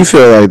 do you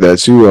feel like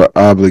that you are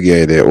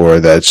obligated or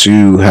that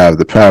you have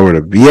the power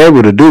to be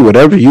able to do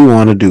whatever you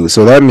want to do?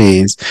 So that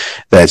means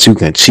that you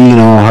can cheat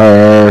on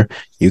her,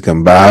 you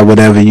can buy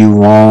whatever you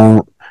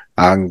want,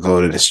 I can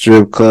go to the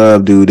strip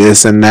club, do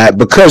this and that,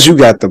 because you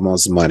got the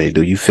most money.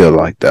 Do you feel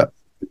like that?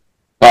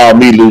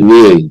 Me, Lou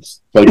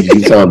Williams. What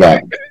you talking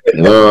about?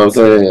 You know what I'm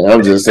saying?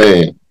 I'm just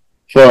saying.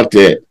 Fuck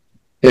that.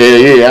 Hell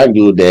yeah, I can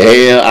do what the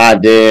hell I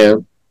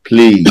damn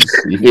Please.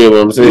 You feel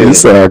what I'm saying? You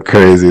sound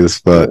crazy as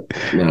fuck.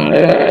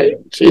 Nah,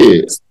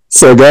 shit.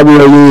 So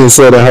Gabrielle Union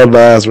said in her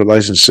last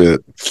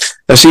relationship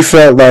that she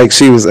felt like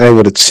she was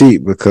able to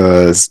cheat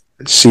because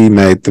she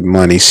made the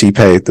money, she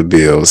paid the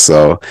bills.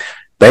 So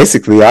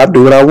basically, I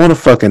do what I want to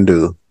fucking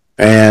do.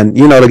 And,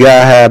 you know, the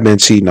guy had been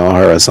cheating on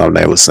her or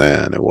something they were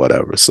saying or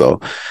whatever.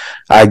 So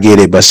I get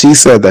it. But she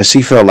said that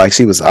she felt like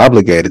she was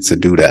obligated to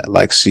do that.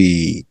 Like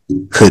she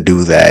could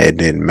do that. It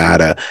didn't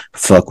matter.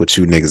 Fuck what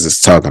you niggas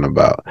is talking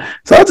about.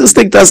 So I just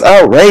think that's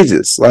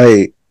outrageous.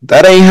 Like,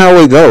 that ain't how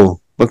it go.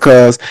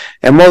 Because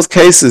in most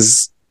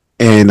cases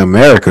in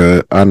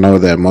America, I know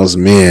that most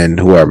men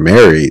who are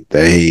married,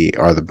 they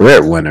are the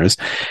breadwinners.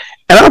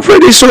 And I'm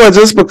pretty sure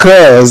just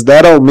because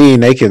that don't mean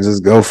they can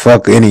just go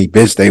fuck any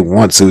bitch they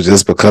want to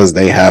just because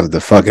they have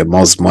the fucking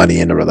most money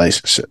in the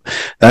relationship.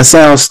 That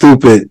sounds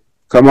stupid.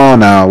 Come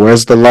on now.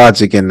 Where's the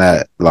logic in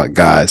that, like,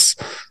 guys?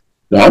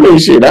 No, I mean,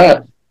 shit,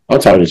 I'm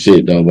talking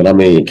shit, though. But I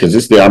mean, because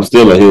I'm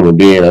still a human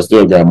being. I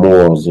still got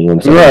morals. You know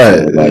what I'm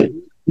saying? Right. So, like,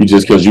 you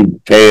just because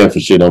you paying for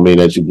shit don't mean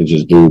that you can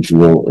just do what you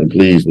want and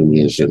please with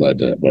me and shit like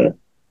that. But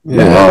Yeah,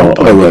 no, don't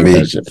play with me.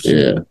 that shit.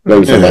 Yeah, play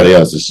with somebody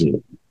else's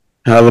shit.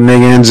 Have a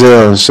nigga in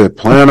jail and shit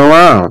playing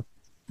around.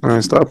 All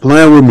right, stop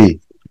playing with me.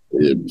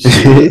 Yeah,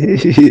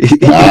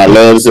 I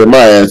love to send my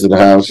ass to the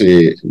house.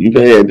 Shit, you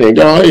pay everything.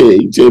 Go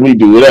ahead. You tell me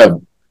do whatever.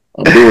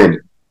 I'm doing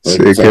it.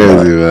 Shit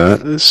crazy, man.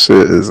 This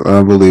shit is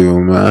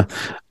unbelievable, man.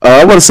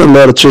 I want to send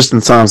love to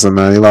Tristan Thompson,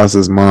 man. He lost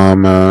his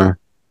mom, man.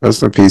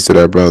 Rest in peace to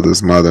that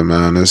brother's mother,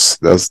 man.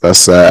 That's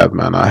sad,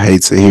 man. I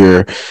hate to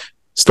hear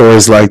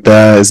stories like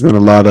that. It's been a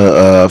lot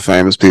of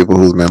famous people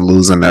who's been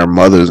losing their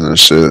mothers and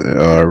shit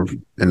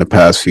in the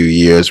past few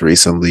years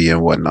recently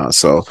and whatnot.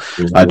 So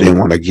I didn't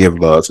want to give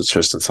love to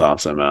Tristan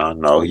Thompson, man. I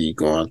know he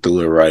going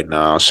through it right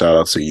now. Shout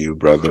out to you,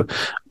 brother.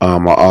 I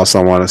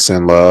also want to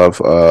send love.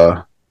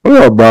 What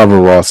about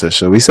Barbara Walters?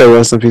 Should we say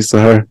rest in peace to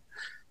her?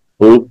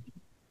 Who?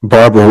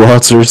 Barbara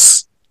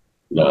Walters.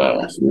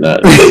 Nah,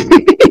 not.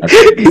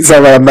 He's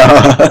talking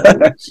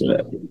about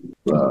Shit.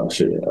 Nah,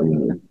 shit.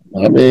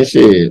 I mean,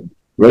 shit.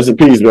 Rest in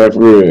peace, man, for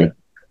real.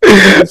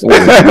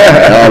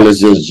 All is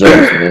just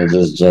jokes, man.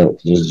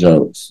 Just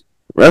jokes.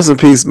 Rest in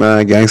peace,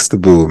 man. Gangsta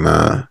Boo,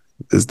 man.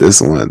 This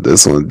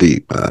one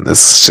deep, man.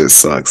 This shit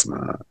sucks,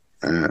 man.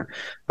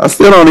 I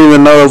still don't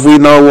even know if we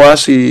know why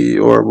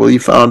we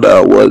found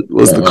out what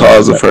was the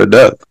cause of her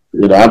death.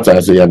 You know, I'm trying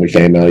to see if it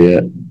came out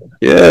yet.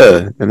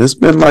 Yeah, and it's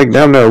been like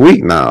damn near a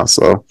week now,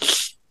 so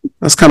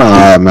that's kind of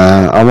odd,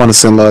 man. I want to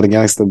send love to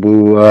Gangsta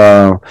Boo.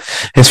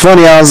 It's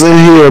funny, I was in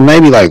here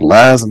maybe like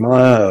last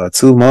month or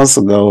 2 months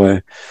ago,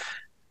 and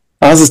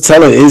I was just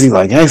telling Izzy,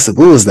 like, Gangsta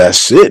Boo is that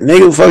shit,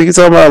 nigga. What the fuck you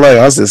talking about? Like,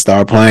 I just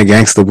started playing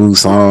Gangsta Boo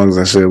songs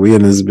and shit. We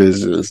in this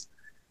bitch just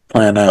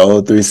playing that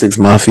old 3 6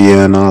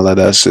 Mafia and all of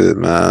that shit,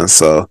 man.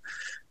 So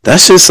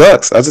that shit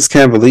sucks. I just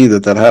can't believe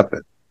that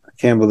happened. I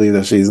can't believe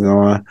that she's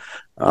gone.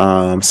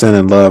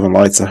 Sending love and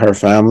light to her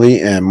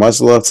family, and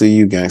much love to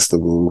you, Gangsta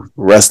Boo.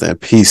 Rest in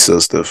peace,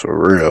 sister, for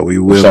real. We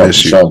will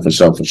miss you. For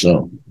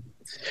sure.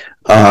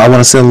 I want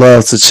to send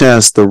love to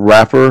Chance the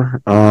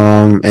Rapper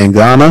in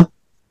Ghana.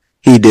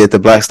 He did the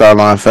Black Star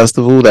Line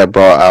Festival that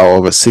brought out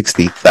over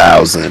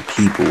 60,000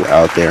 people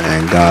out there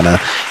in Ghana,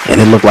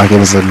 and it looked like it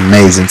was an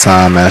amazing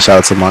time, man. Shout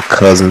out to my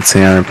cousin,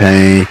 Taryn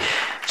Payne.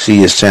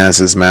 She is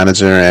Chance's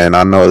manager, and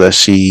I know that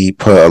she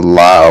put a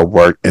lot of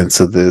work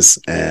into this,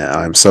 and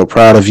I'm so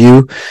proud of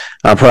you.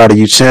 I'm proud of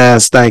you,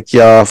 Chance. Thank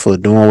y'all for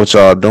doing what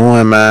y'all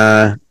doing,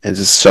 man, and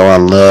just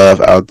showing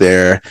love out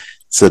there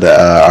to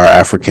our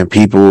African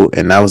people,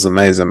 and that was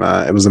amazing,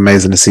 man. It was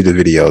amazing to see the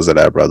videos of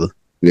that, brother.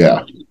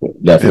 Yeah,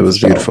 definitely. It was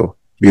beautiful.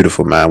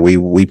 Beautiful, man.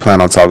 We plan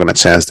on talking to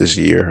Chance this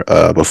year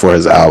before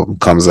his album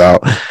comes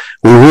out.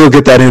 We will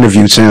get that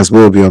interview. Chance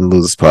will be on the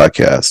Losers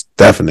Podcast.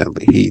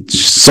 Definitely. He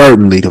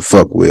certainly the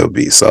fuck will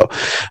be. So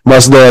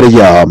much love to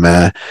y'all,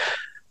 man.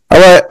 All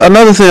right.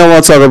 Another thing I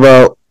want to talk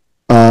about.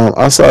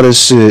 I saw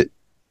this shit.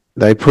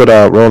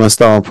 Rolling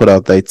Stone put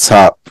out their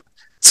top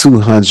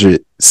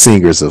 200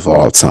 singers of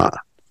all time.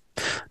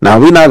 Now,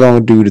 we're not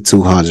going to do the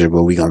 200,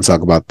 but we're going to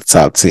talk about the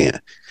top 10.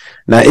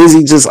 Now,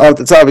 Izzy, just off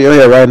the top of your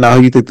head right now,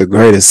 who you think the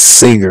greatest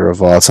singer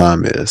of all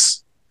time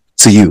is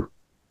to you?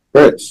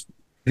 Prince.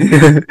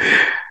 I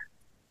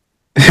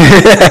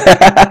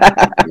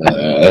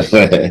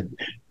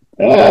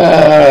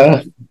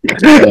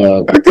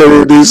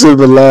couldn't do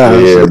something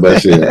live. Yeah,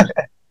 but shit.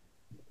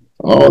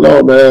 I don't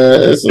know,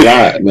 man. It's a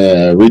lot,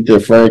 man.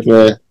 Aretha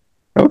Franklin.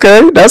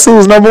 Okay, that's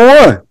who's number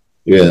one.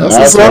 Yeah,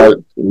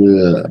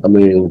 I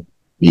mean,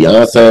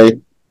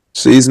 Beyonce.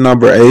 She's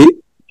number 8.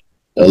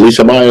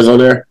 Alicia Myers on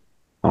there.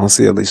 I don't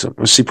see Alicia.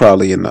 She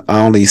probably I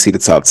only see the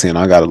top 10.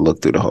 I got to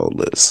look through the whole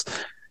list.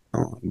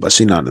 But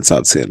she's not in the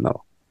top 10,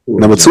 no.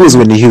 Number 2 is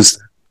Whitney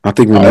Houston. I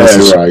think Whitney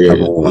Houston right,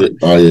 number 1.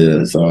 Oh,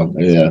 yeah. So,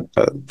 yeah.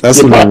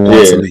 That's the number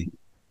 1 to me.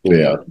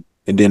 Yeah.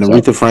 And then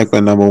Aretha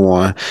Franklin, number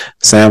 1.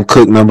 Sam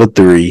Cooke, number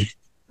 3.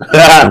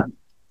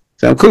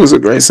 Sam Cooke is a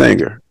great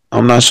singer.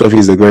 I'm not sure if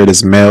he's the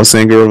greatest male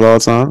singer of all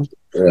time.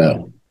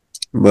 Yeah.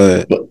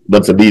 But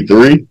to be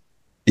 3?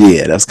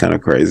 Yeah, that's kind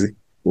of crazy.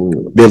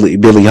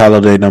 Billie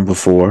Holiday number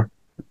 4.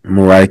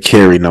 Mariah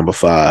Carey number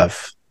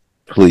 5.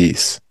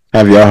 Please.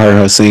 Have y'all heard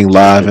her sing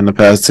live in the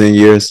past 10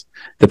 years?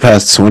 The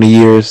past 20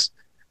 years?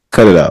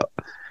 Cut it out.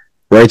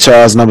 Ray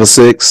Charles number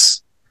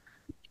 6.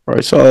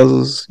 Ray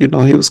Charles, he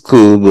was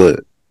cool, but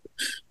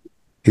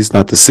he's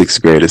not the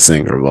 6th greatest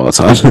singer of all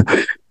time.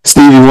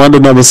 Stevie Wonder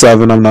number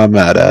 7. I'm not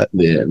mad at.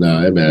 Yeah, no,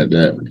 I ain't mad at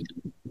that.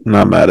 I'm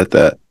not mad at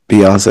that.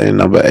 Beyonce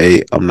number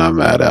 8. I'm not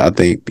mad at. I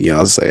think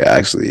Beyonce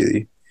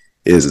actually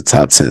is a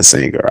top 10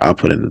 singer. I'll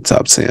put in the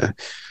top 10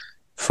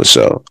 for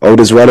sure.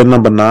 Otis Redding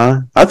number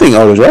 9. I think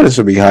Otis Redding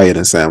should be higher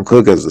than Sam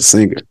Cooke as a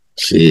singer.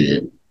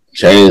 Shit.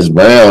 James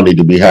Brown need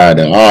to be higher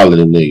than all of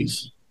them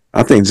niggas.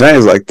 I think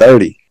James like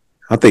 30.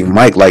 I think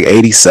Mike like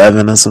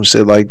 87 or some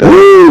shit like that.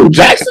 Ooh,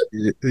 Jackson.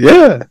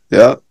 Yeah.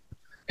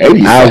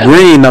 87. Al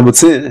Green number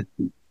 10.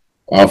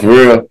 Oh, for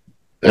real?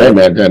 I ain't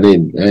mad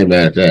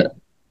at that.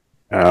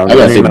 I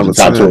gotta see the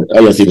top 20. I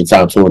gotta see the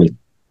top 20.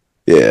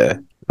 Yeah.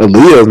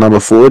 Aaliyah's number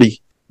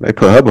 40. They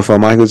put her before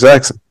Michael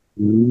Jackson.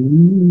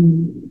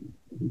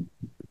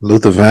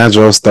 Luther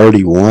Vandross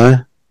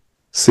 31.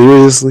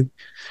 Seriously?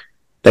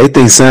 They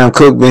think Sam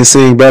Cooke been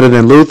singing better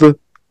than Luther?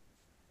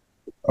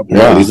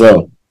 Apparently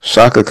so.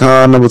 Shaka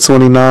Khan number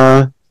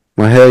 29.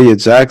 Mahalia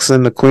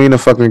Jackson, the queen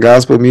of fucking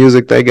gospel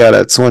music, they got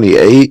at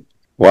 28.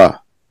 Wow.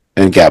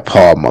 And got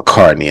Paul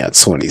McCartney at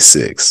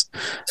 26.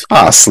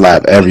 I'll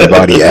slap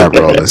everybody at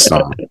Rolling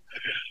Stone.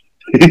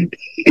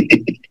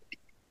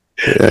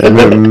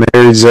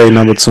 Mary J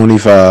number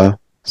 25.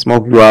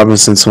 Smokey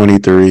Robinson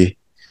 23.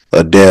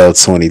 Adele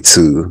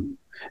 22.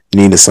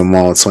 Nina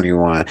Simone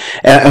 21.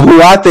 And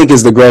who I think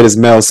is the greatest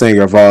male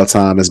singer of all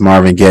time is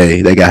Marvin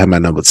Gaye. They got him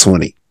at number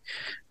 20,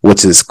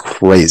 which is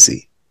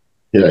crazy.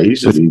 Yeah, he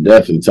should be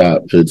definitely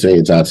top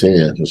 15, top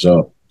 10 for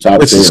sure.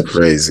 Which 10. Is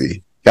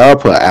crazy. Y'all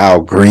put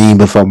Al Green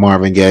before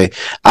Marvin Gaye.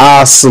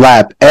 I'll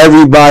slap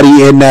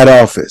everybody in that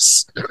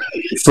office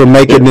for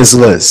making this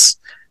list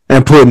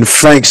and putting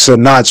Frank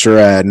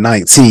Sinatra at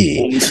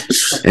 19 and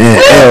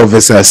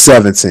Elvis at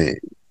 17.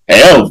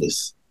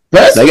 Elvis?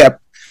 They got,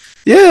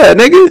 yeah,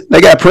 nigga.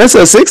 They got Prince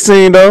at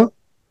 16, though.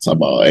 Talk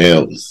about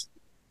Elvis.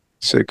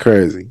 Shit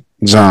crazy.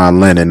 John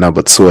Lennon,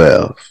 number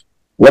 12.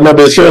 What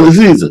number is Shirley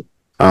Caesar?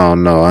 I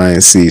don't know. I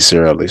ain't see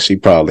Shirley. She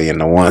probably in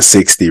the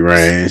 160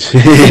 range.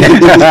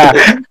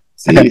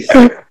 Can't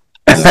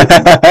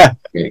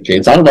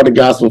talk about the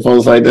gospel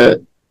folks like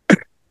that.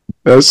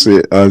 That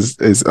shit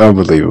it's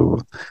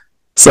unbelievable.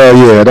 So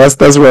yeah,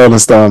 that's Rolling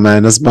Stone,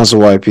 man. That's a bunch of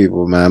white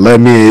people, man. Let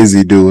me and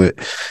Izzy do it.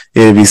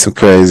 It'd be some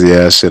crazy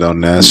ass shit on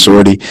that.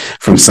 Shorty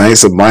from Saint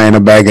Sabina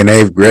back in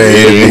 8th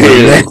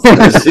grade.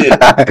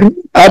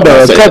 I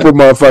know a couple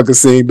motherfuckers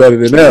sing better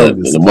than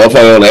Elvis. The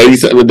motherfucker on the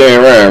 87th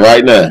damn round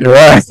right now.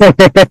 Right.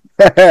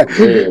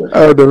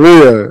 Oh, the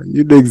real.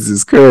 You niggas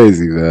is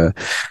crazy, man.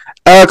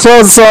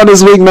 Close us on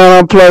this week, man.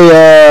 I'll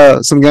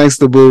play some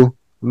Gangsta Boo.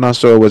 I'm not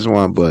sure which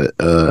one, but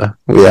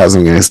we have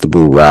some Gangsta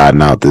Boo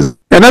riding out this.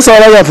 And that's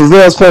all I got for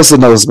Vale's Postal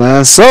Notes,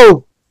 man.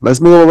 So let's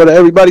move over to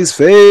everybody's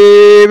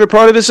favorite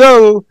part of the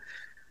show.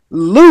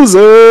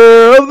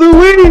 Loser of the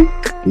week.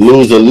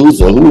 Loser.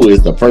 Who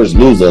is the first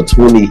loser of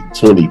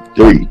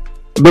 2023?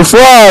 The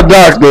fraud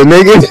doctor,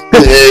 nigga.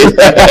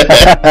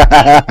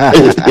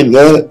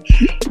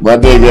 My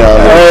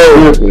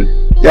nigga.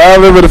 Y'all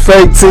remember the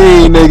fake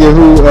teen nigga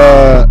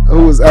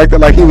who was acting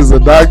like he was a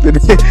doctor?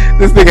 This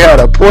nigga had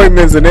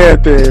appointments and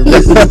everything.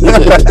 What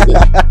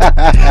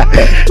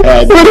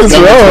is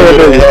wrong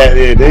with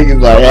it?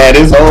 Niggas like had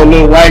his whole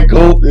little white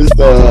coat, this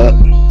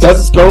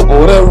stethoscope or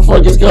whatever the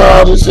fuck it's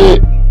called and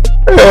shit.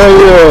 Hell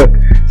yeah.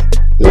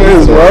 What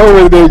is wrong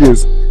with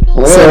niggas?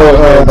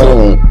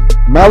 So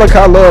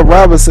Malachi Love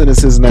Robinson is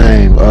his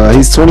name.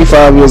 He's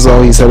 25 years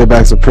old. He's headed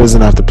back to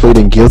prison after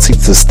pleading guilty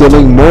to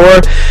stealing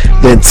more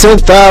than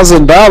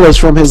 $10,000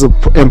 from his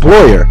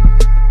employer.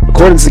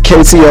 According to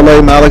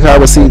KTLA, Malachi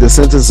received a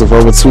sentence of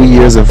over 2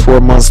 years and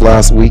 4 months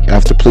last week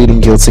after pleading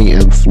guilty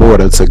in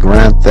Florida to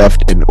grand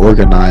theft and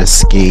organized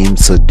scheme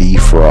to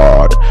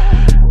defraud.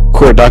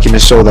 Court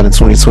documents show that in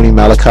 2020,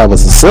 Malachi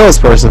was a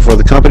salesperson for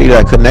the company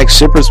that connects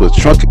shippers with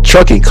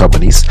trucking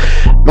companies.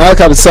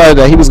 Malachi decided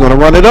that he was going to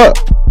run it up.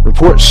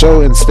 Reports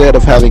show instead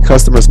of having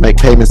customers make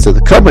payments to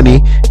the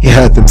company, he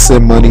had them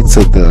send money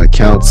to the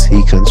accounts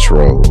he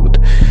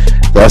controlled.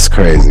 That's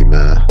crazy,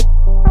 man.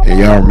 And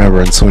y'all remember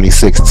in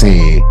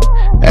 2016,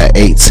 at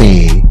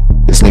 18,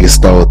 this nigga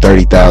stole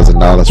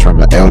 $30,000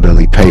 from an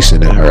elderly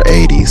patient in her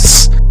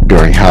 80s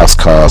during house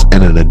calls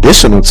and an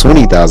additional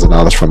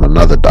 $20,000 from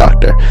another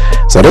doctor.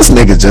 So this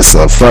nigga just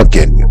a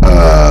fucking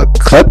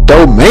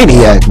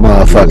kleptomaniac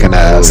motherfucking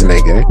ass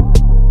nigga.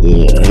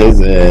 Yeah,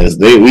 his ass.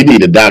 We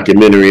need a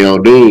documentary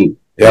on dude.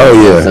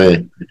 Oh yeah,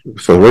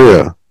 for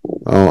real.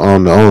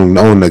 On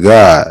the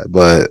guy,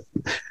 but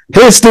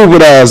his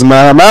stupid ass,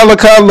 man.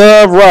 Malachi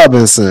Love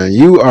Robinson,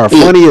 you are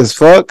funny as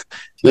fuck,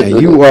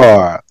 and you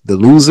are the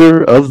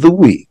loser of the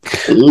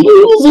week.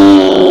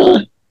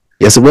 Loser.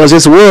 Yes, it was.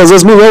 Yes, it was.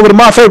 Let's move over to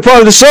my favorite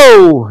part of the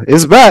show.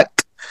 It's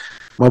back.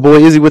 My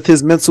boy Izzy with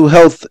his mental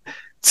health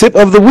tip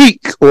of the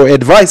week or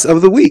advice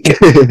of the week.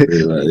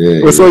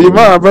 What's on your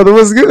mind, brother?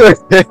 What's good?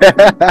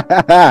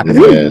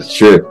 Yeah,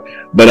 sure.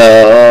 But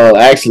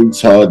actually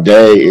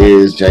today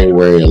is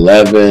January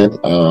 11th.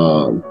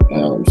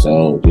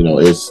 So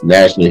it's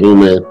National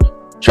Human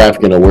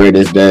Trafficking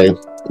Awareness Day.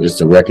 It's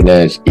to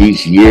recognize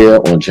each year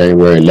on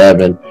January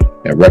 11th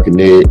in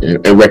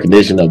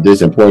recognition of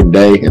this important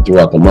day and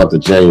throughout the month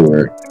of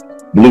January.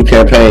 Blue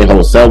Campaign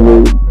holds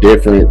several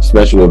different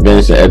special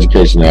events and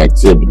educational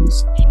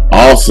activities.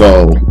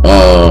 Also,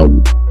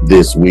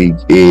 this week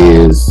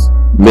is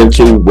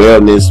Mental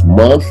Wellness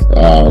Month.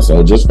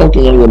 So just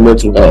focus on your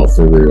mental health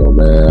for real,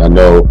 man. I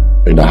know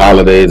in the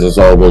holidays it's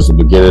always the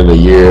beginning of the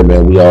year,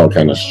 man. We all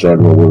kind of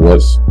struggling with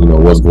what's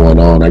going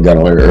on. I got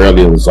on here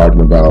earlier and was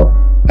talking about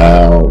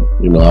how,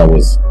 I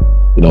was,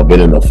 been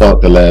in the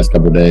funk the last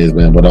couple of days,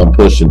 man, but I'm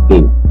pushing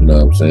through, you know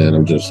what I'm saying?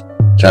 I'm just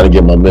trying to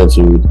get my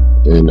mental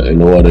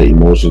in order,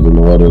 emotions in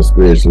order,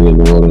 spiritually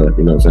in order,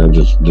 you know what I'm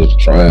saying? Just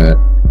trying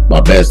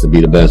my best to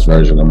be the best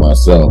version of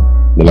myself.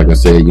 But like I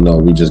said,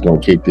 we just gonna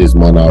kick this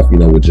month off,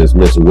 with just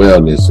mental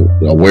wellness,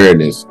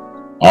 awareness.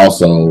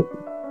 Also,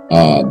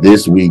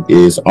 this week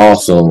is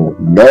also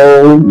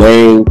No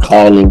Name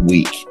Calling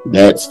Week.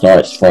 That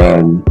starts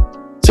from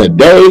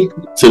today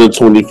to the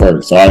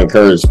 21st. So I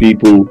encourage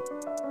people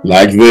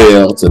like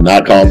Vail to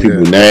not call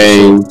people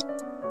names.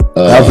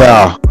 I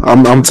vow.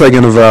 I'm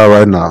taking a vow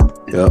right now.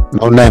 Yep.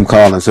 No name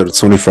calling until the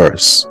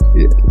 21st.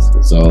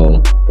 Yes.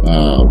 So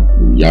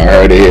y'all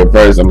heard it here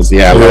first. I'm gonna see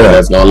how long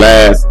that's gonna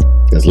last.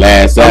 Cause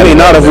last Saturday, I mean,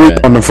 not if we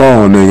on the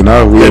phone, nigga.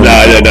 Not if we.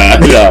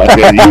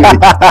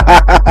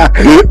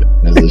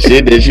 That's the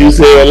shit that you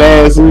said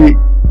last week.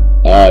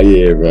 Oh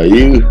yeah, bro.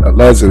 You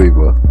allegedly,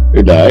 bro.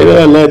 It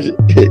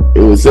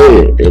was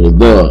said. It was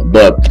done.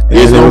 But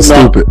it was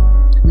stupid.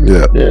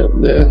 Yeah.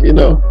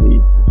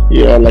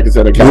 Like I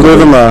said, we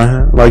live in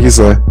lie, like you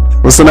say.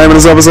 What's the name of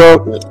this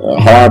episode?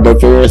 Hard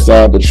but fair,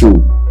 sad but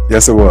true.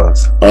 Yes, it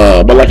was.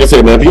 But like I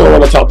said, man, if you don't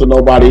want to talk to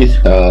nobody,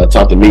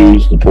 talk to me,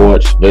 the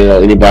porch,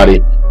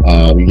 anybody.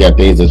 You got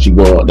things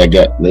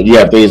you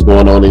have things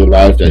going on in your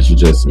life that you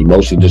just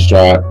emotionally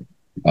distraught,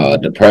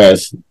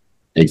 depressed,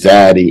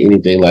 anxiety,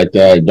 anything like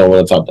that. Don't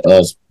want to talk to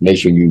us. Make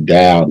sure you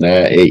dial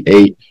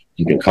 988.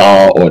 You can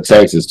call or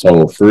text. It's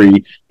toll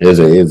free. It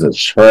is a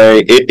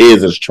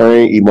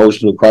trained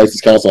emotional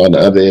crisis counselor on the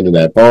other end of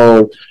that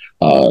phone.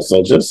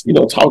 So just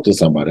talk to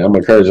somebody. I'm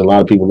encouraging a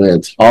lot of people, man,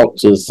 talk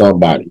to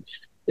somebody.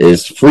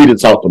 It's free to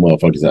talk to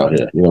motherfuckers out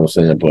here. You know what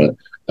I'm saying? But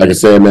like I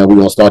said, man, we're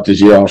gonna start this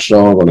year off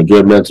strong on a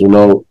good mental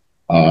note.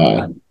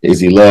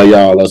 Izzy, love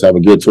y'all. Let's have a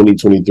good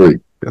 2023.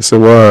 Yes, it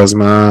was,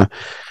 man.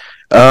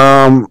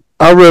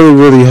 I really,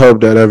 really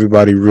hope that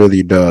everybody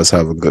really does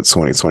have a good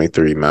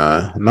 2023,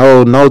 man.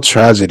 No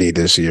tragedy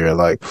this year.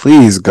 Like,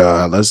 please,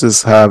 God, let's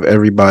just have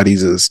everybody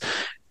just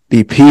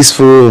be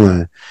peaceful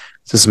and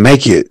just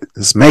make it.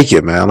 Just make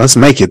it, man. Let's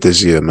make it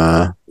this year,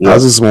 man. Yeah. I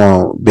just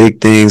want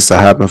big things to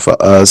happen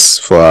for us,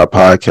 for our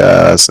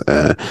podcast,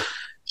 and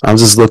I'm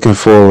just looking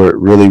forward,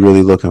 really,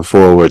 really looking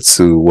forward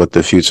to what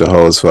the future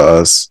holds for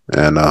us.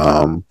 And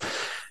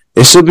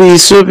it should be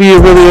a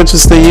really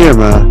interesting year,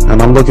 man. And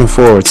I'm looking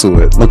forward to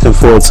it. Looking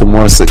forward to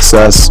more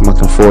success.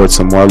 Looking forward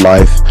to more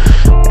life,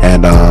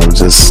 and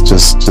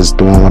just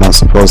doing what I'm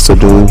supposed to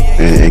do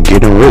and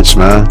getting rich,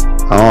 man.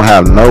 I don't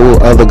have no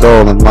other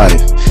goal in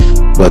life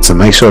but to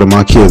make sure that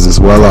my kids is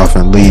well off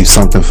and leave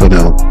something for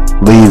them.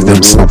 Leave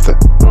them something.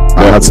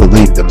 I have to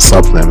leave them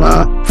something,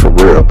 man, for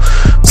real.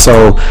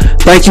 So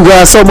thank you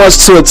guys so much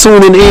for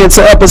tuning in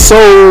to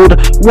episode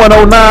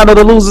 109 of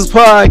the Losers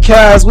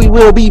Podcast. We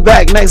will be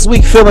back next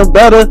week feeling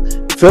better,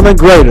 feeling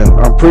greater.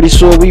 I'm pretty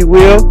sure we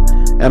will.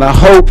 And I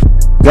hope,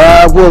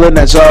 God willing,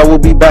 that y'all will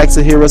be back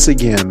to hear us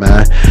again,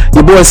 man.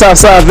 Your boy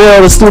Southside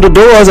Vail is through the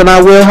doors, and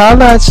I will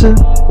holler at you.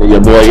 And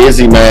your boy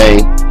Izzy,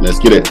 man. Let's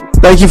get it.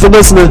 Thank you for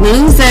listening.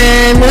 Loser.